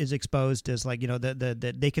is exposed as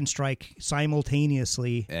that they can strike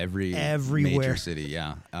simultaneously everywhere. Major city,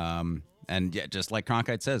 and just like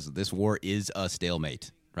Cronkite says, this war is a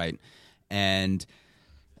stalemate, right, and.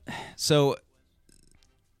 So,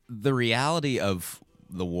 the reality of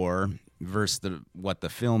the war versus what the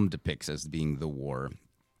film depicts as being the war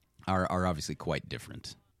are obviously quite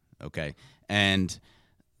different, okay? And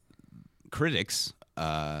critics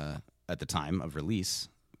at the time of release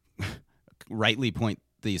rightly point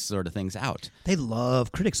these sort of things out.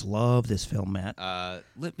 Critics love this film, Matt.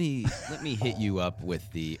 Let me hit you up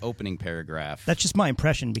with the opening paragraph. That's just my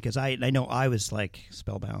impression because I know I was like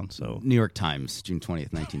spellbound. So New York Times, June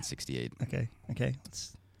 20th, 1968. Okay.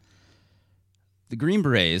 The Green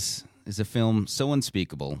Berets is a film so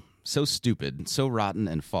unspeakable, so stupid, so rotten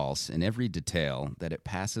and false in every detail that it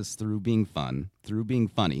passes through being fun, through being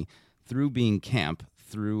funny, through being camp,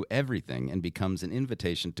 through everything, and becomes an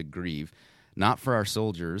invitation to grieve, not for our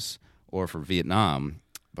soldiers or for Vietnam,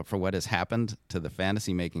 but for what has happened to the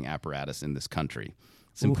fantasy-making apparatus in this country.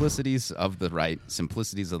 Simplicities of the right,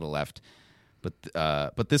 simplicities of the left, but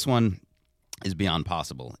this one is beyond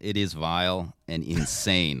possible. It is vile and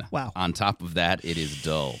insane. Wow. On top of that, it is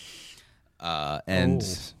dull.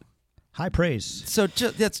 High praise. So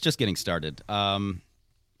that's just getting started.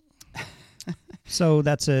 So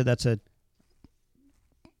that's a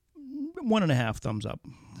 1.5 thumbs up.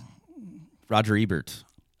 Roger Ebert,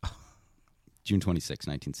 June 26,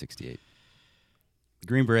 1968. The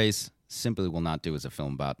Green Berets simply will not do as a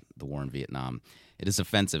film about the war in Vietnam. It is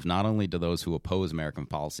offensive not only to those who oppose American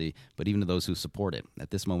policy, but even to those who support it.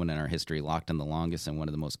 At this moment in our history, locked in the longest and one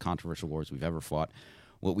of the most controversial wars we've ever fought,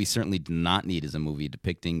 what we certainly do not need is a movie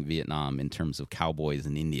depicting Vietnam in terms of cowboys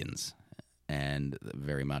and Indians. And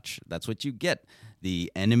very much that's what you get.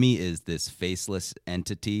 The enemy is this faceless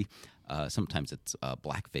entity. Sometimes it's a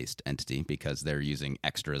black-faced entity because they're using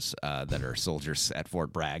extras that are soldiers at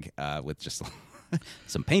Fort Bragg with just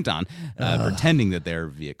some paint on, pretending that they're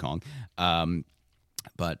Viet Cong.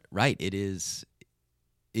 But right, it is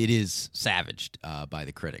savaged by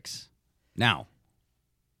the critics. Now,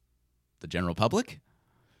 the general public?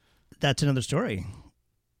 That's another story.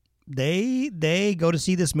 They go to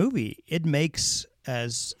see this movie. It makes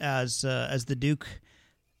as the Duke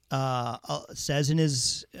says in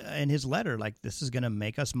his letter, like, this is going to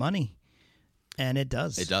make us money, and it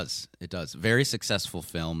does. It does. Very successful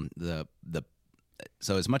film.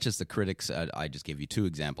 So as much as the critics, I just gave you two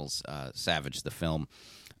examples, savage the film.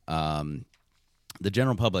 The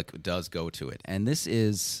general public does go to it, and this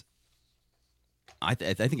is, I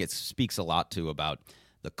think it speaks a lot too about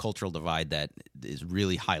the cultural divide that is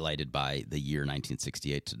really highlighted by the year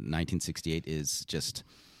 1968. 1968 is just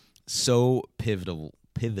so pivotal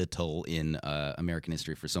in American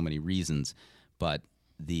history for so many reasons, but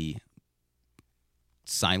the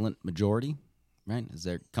silent majority, right, as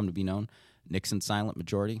they're come to be known, Nixon's silent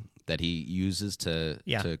majority that he uses to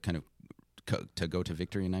kind of to go to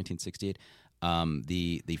victory in 1968,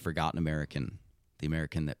 the forgotten American, the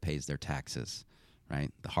American that pays their taxes,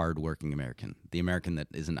 right? The hardworking American, the American that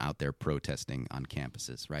isn't out there protesting on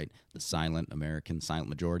campuses, right? The silent American, silent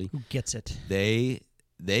majority. Who gets it? They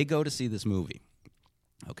go to see this movie,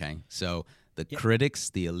 okay? So the critics,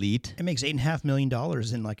 the elite. It makes $8.5 million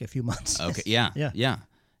in like a few months. Okay, yeah.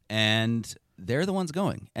 And they're the ones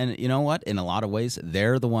going. And you know what? In a lot of ways,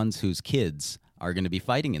 they're the ones whose kids are going to be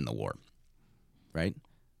fighting in the war, right?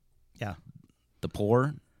 Yeah. The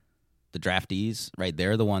poor, the draftees, right?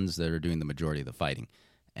 They're the ones that are doing the majority of the fighting.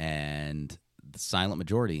 And the silent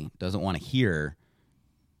majority doesn't want to hear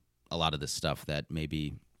a lot of this stuff that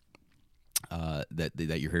maybe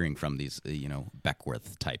that you're hearing from these,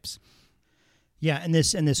 Beckworth types. Yeah, and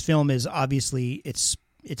this film is obviously it's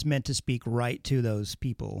meant to speak right to those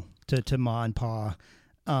people, to Ma and Pa,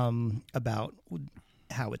 about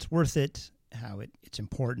how it's worth it, how it's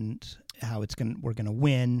important, how we're gonna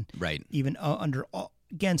win, right? Even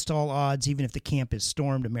against all odds, even if the camp is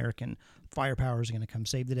stormed, American firepower is going to come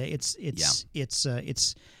save the day. It's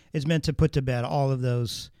meant to put to bed all of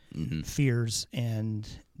those fears, and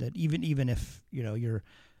that even if your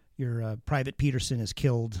Private Peterson is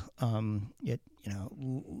killed, look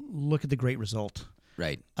at the great result.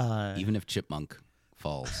 Right. Even if Chipmunk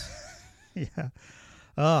falls, we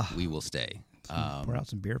will stay. Pour out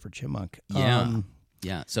some beer for Chipmunk. Yeah.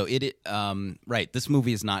 So right. This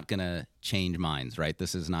movie is not going to change minds, right?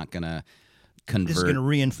 This is not going to convert. This is going to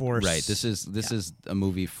reinforce. Right. This is a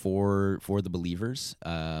movie for the believers.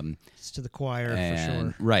 It's to the choir, for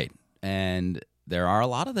sure. Right. And there are a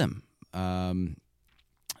lot of them.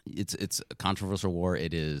 It's a controversial war.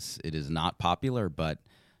 It is not popular, but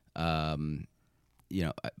in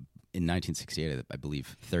 1968, I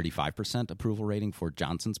believe 35% approval rating for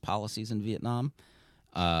Johnson's policies in Vietnam.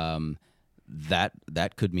 That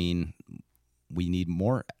could mean we need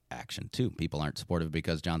more action too. People aren't supportive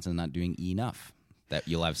because Johnson's not doing enough. That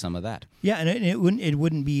you'll have some of that. Yeah, and it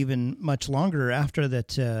wouldn't be even much longer after that.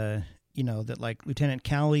 That like Lieutenant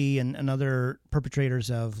Cowley and other perpetrators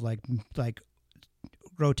of like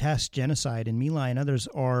grotesque genocide in My Lai and others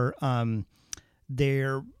are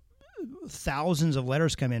they're thousands of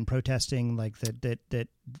letters come in protesting like that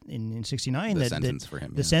in 69 the sentence for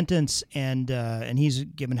him, the sentence, and he's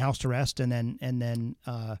given house arrest, and then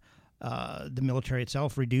the military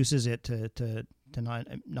itself reduces it to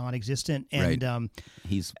non-existent, and right.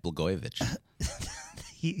 He's Blagojevich.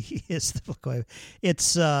 he is the Blagojevich.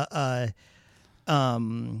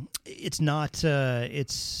 It's not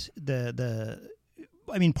it's the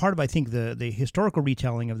I mean, part of, I think, the historical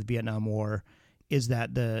retelling of the Vietnam War is that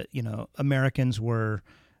Americans were,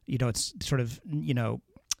 it's sort of,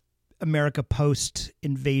 America post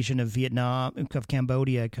invasion of Vietnam, of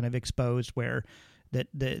Cambodia, kind of exposed, where that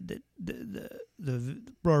the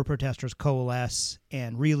Rohrer protesters coalesce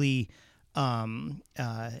and really and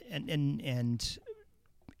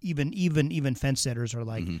even fence setters are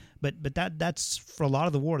like, but that's for a lot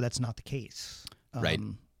of the war, that's not the case. Right.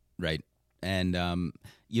 And I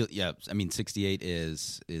mean, 68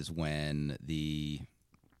 is when the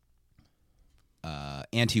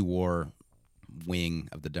anti-war wing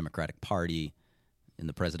of the Democratic Party in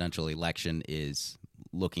the presidential election is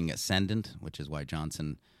looking ascendant, which is why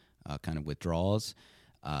Johnson kind of withdraws.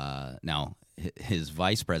 Now, his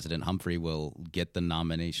vice president, Humphrey, will get the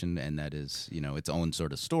nomination, and that is, its own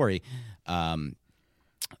sort of story.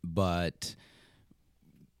 But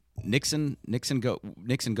Nixon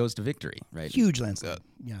goes to victory, right? Huge landslide.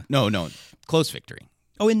 No, close victory.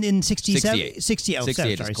 Oh, in 68.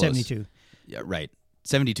 72. Yeah, right.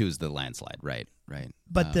 72 is the landslide, right.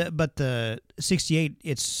 But the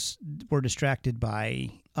 68, we're distracted by.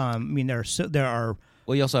 There are.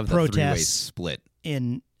 Well, you also have the three-way split.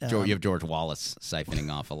 You have George Wallace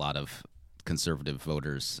siphoning off a lot of conservative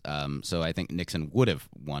voters. So I think Nixon would have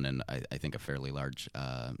won, and I think by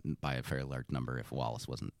a fairly large number if Wallace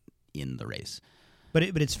wasn't in the race. But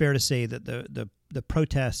it's fair to say that the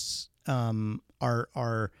protests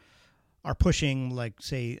are pushing, like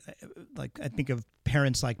I think of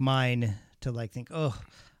parents like mine to think, oh,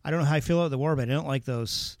 I don't know how I feel about the war, but I don't like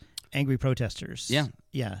those angry protesters. Yeah.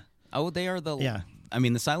 Oh, they are I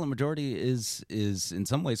mean, the silent majority is in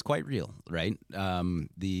some ways quite real, right?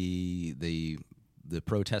 The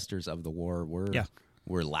protesters of the war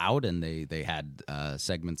were loud, and they had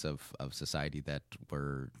segments of society that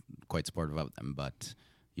were quite supportive of them, but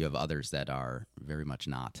you have others that are very much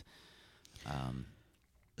not.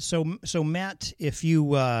 So Matt, if you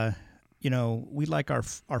we like our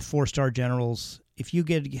 4-star generals. If you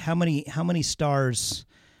get how many stars?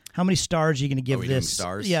 How many stars are you going to give this?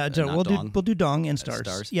 Stars? Yeah, we'll do dong and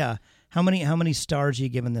stars. Yeah. How many stars are you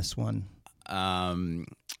giving this one? I'm.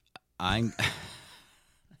 Can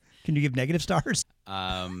you give negative stars?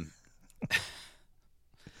 I'm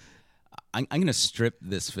going to strip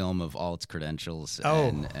this film of all its credentials.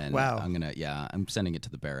 And wow! I'm sending it to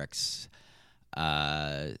the barracks.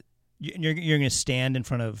 You're going to stand in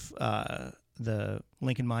front of the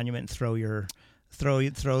Lincoln Monument and throw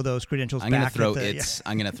those credentials back. I'm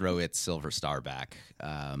going to throw its silver star back.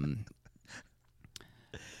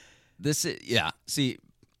 See,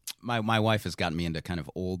 my wife has gotten me into kind of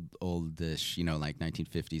oldish, like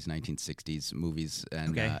 1950s, 1960s movies,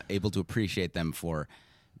 and able to appreciate them for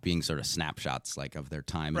being sort of snapshots, like of their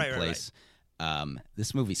time and place. Right.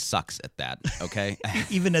 This movie sucks at that. Okay,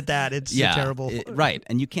 even at that, it's terrible. Right,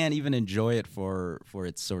 and you can't even enjoy it for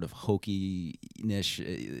its sort of hokey-ish.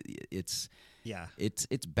 It's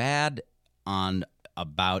bad on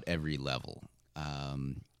about every level.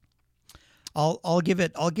 I'll give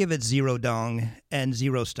it 0 dong and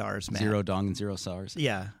 0 stars, Matt. 0 dong and 0 stars.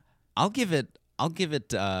 Yeah, I'll give it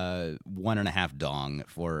 1.5 dong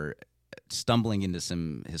for stumbling into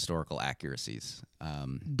some historical accuracies.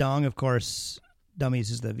 Dong, of course,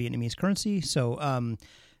 dummies is the Vietnamese currency. So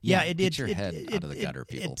get your head out of the gutter,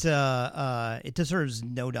 people. It deserves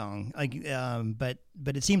no dong.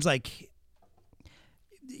 But it seems like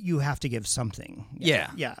you have to give something.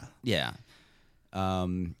 Yeah.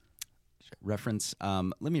 Reference.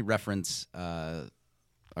 Let me reference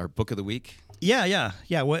our book of the week. Yeah.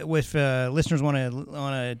 If listeners want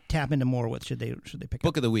to tap into more, what should they pick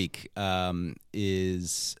book up? of the week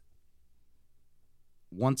is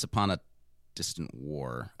Once Upon a Distant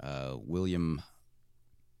War, William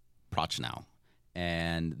Prochnow,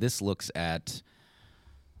 and this looks at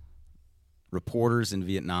reporters in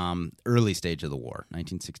Vietnam, early stage of the war,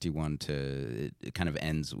 1961 to it kind of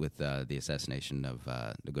ends with the assassination of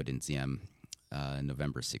Ngo Dinh Diem in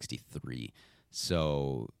November 63.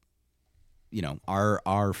 So,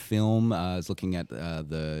 our film is looking at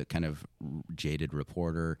the kind of jaded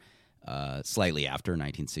reporter slightly after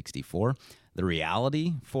 1964. The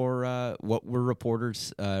reality for what were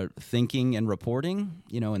reporters thinking and reporting,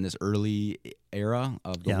 in this early era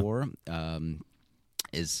of the war,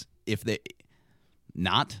 is if they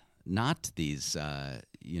not these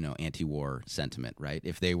anti-war sentiment, right?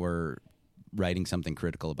 If they were writing something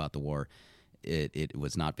critical about the war, it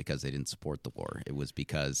was not because they didn't support the war. It was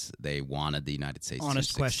because they wanted the United States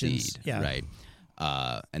honest to questions, succeed, yeah. right?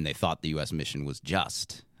 And they thought the U.S. mission was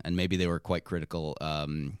just, and maybe they were quite critical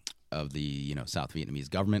of the South Vietnamese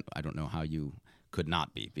government. I don't know how you could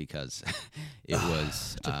not be, because it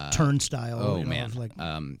was a turnstile. Oh man, of like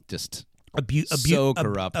just so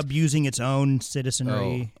corrupt, abusing its own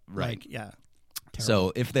citizenry. Oh, right. Like, yeah.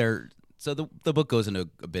 So the book goes into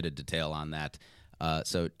a bit of detail on that.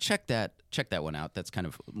 So check that one out. That's kind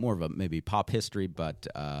of more of a maybe pop history, but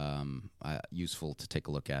useful to take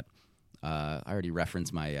a look at. I already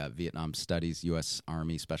referenced my Vietnam Studies, U.S.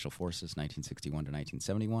 Army Special Forces, 1961 to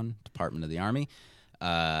 1971, Department of the Army.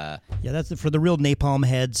 Yeah, that's for the real napalm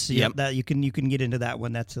heads. Yep. That you can get into that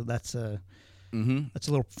one. That's a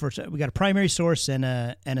little first. We got a primary source and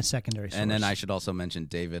a secondary source. And then I should also mention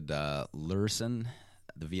David Lurson,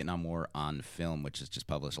 The Vietnam War on Film, which is just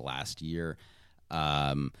published last year.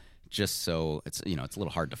 Just so it's a little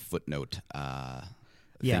hard to footnote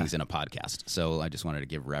things in a podcast. So I just wanted to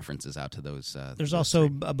give references out to those. There's also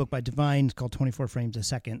a book by Devine called 24 Frames a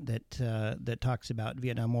Second that talks about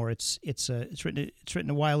Vietnam War. It's written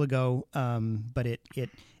a while ago, but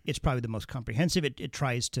it's probably the most comprehensive. It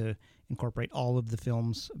tries to incorporate all of the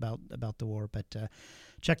films about the war. But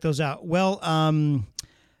check those out. Well,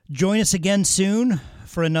 join us again soon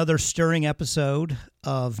for another stirring episode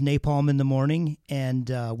of Napalm in the Morning, and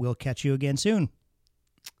we'll catch you again soon.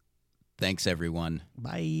 Thanks, everyone.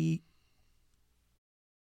 Bye.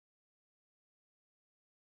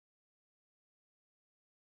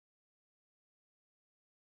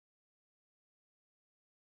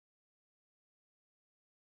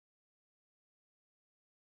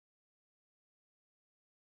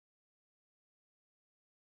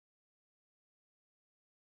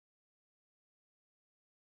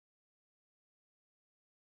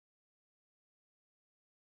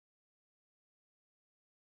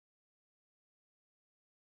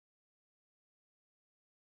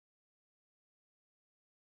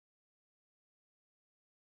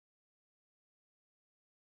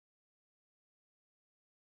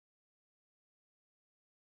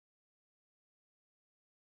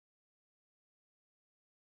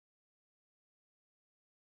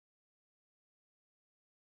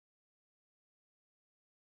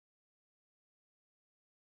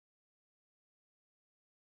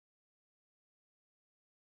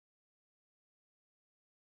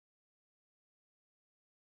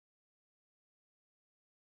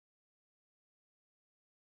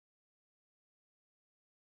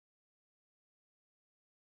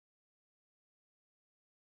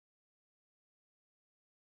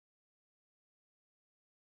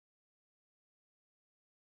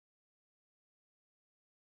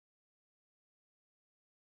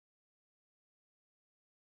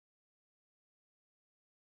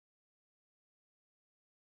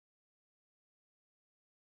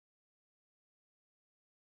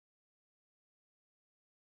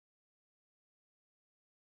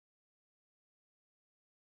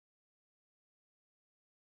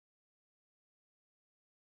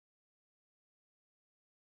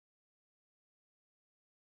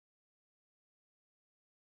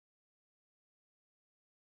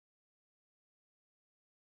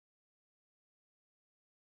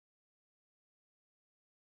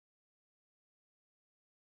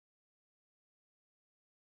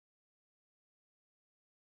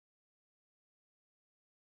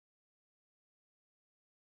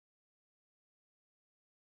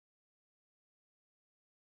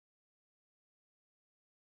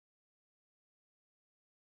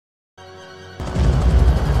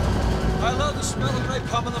 I love the smell of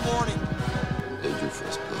napalm in the morning. Did you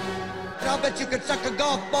first blood? And I'll bet you could suck a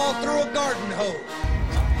golf ball through a garden hose.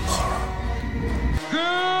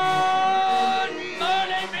 Good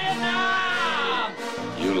morning, Vietnam!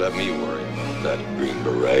 You let me worry about that Green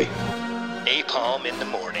Beret. Napalm in the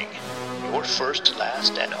Morning, your first,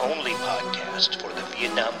 last, and only podcast for the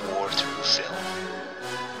Vietnam War through film.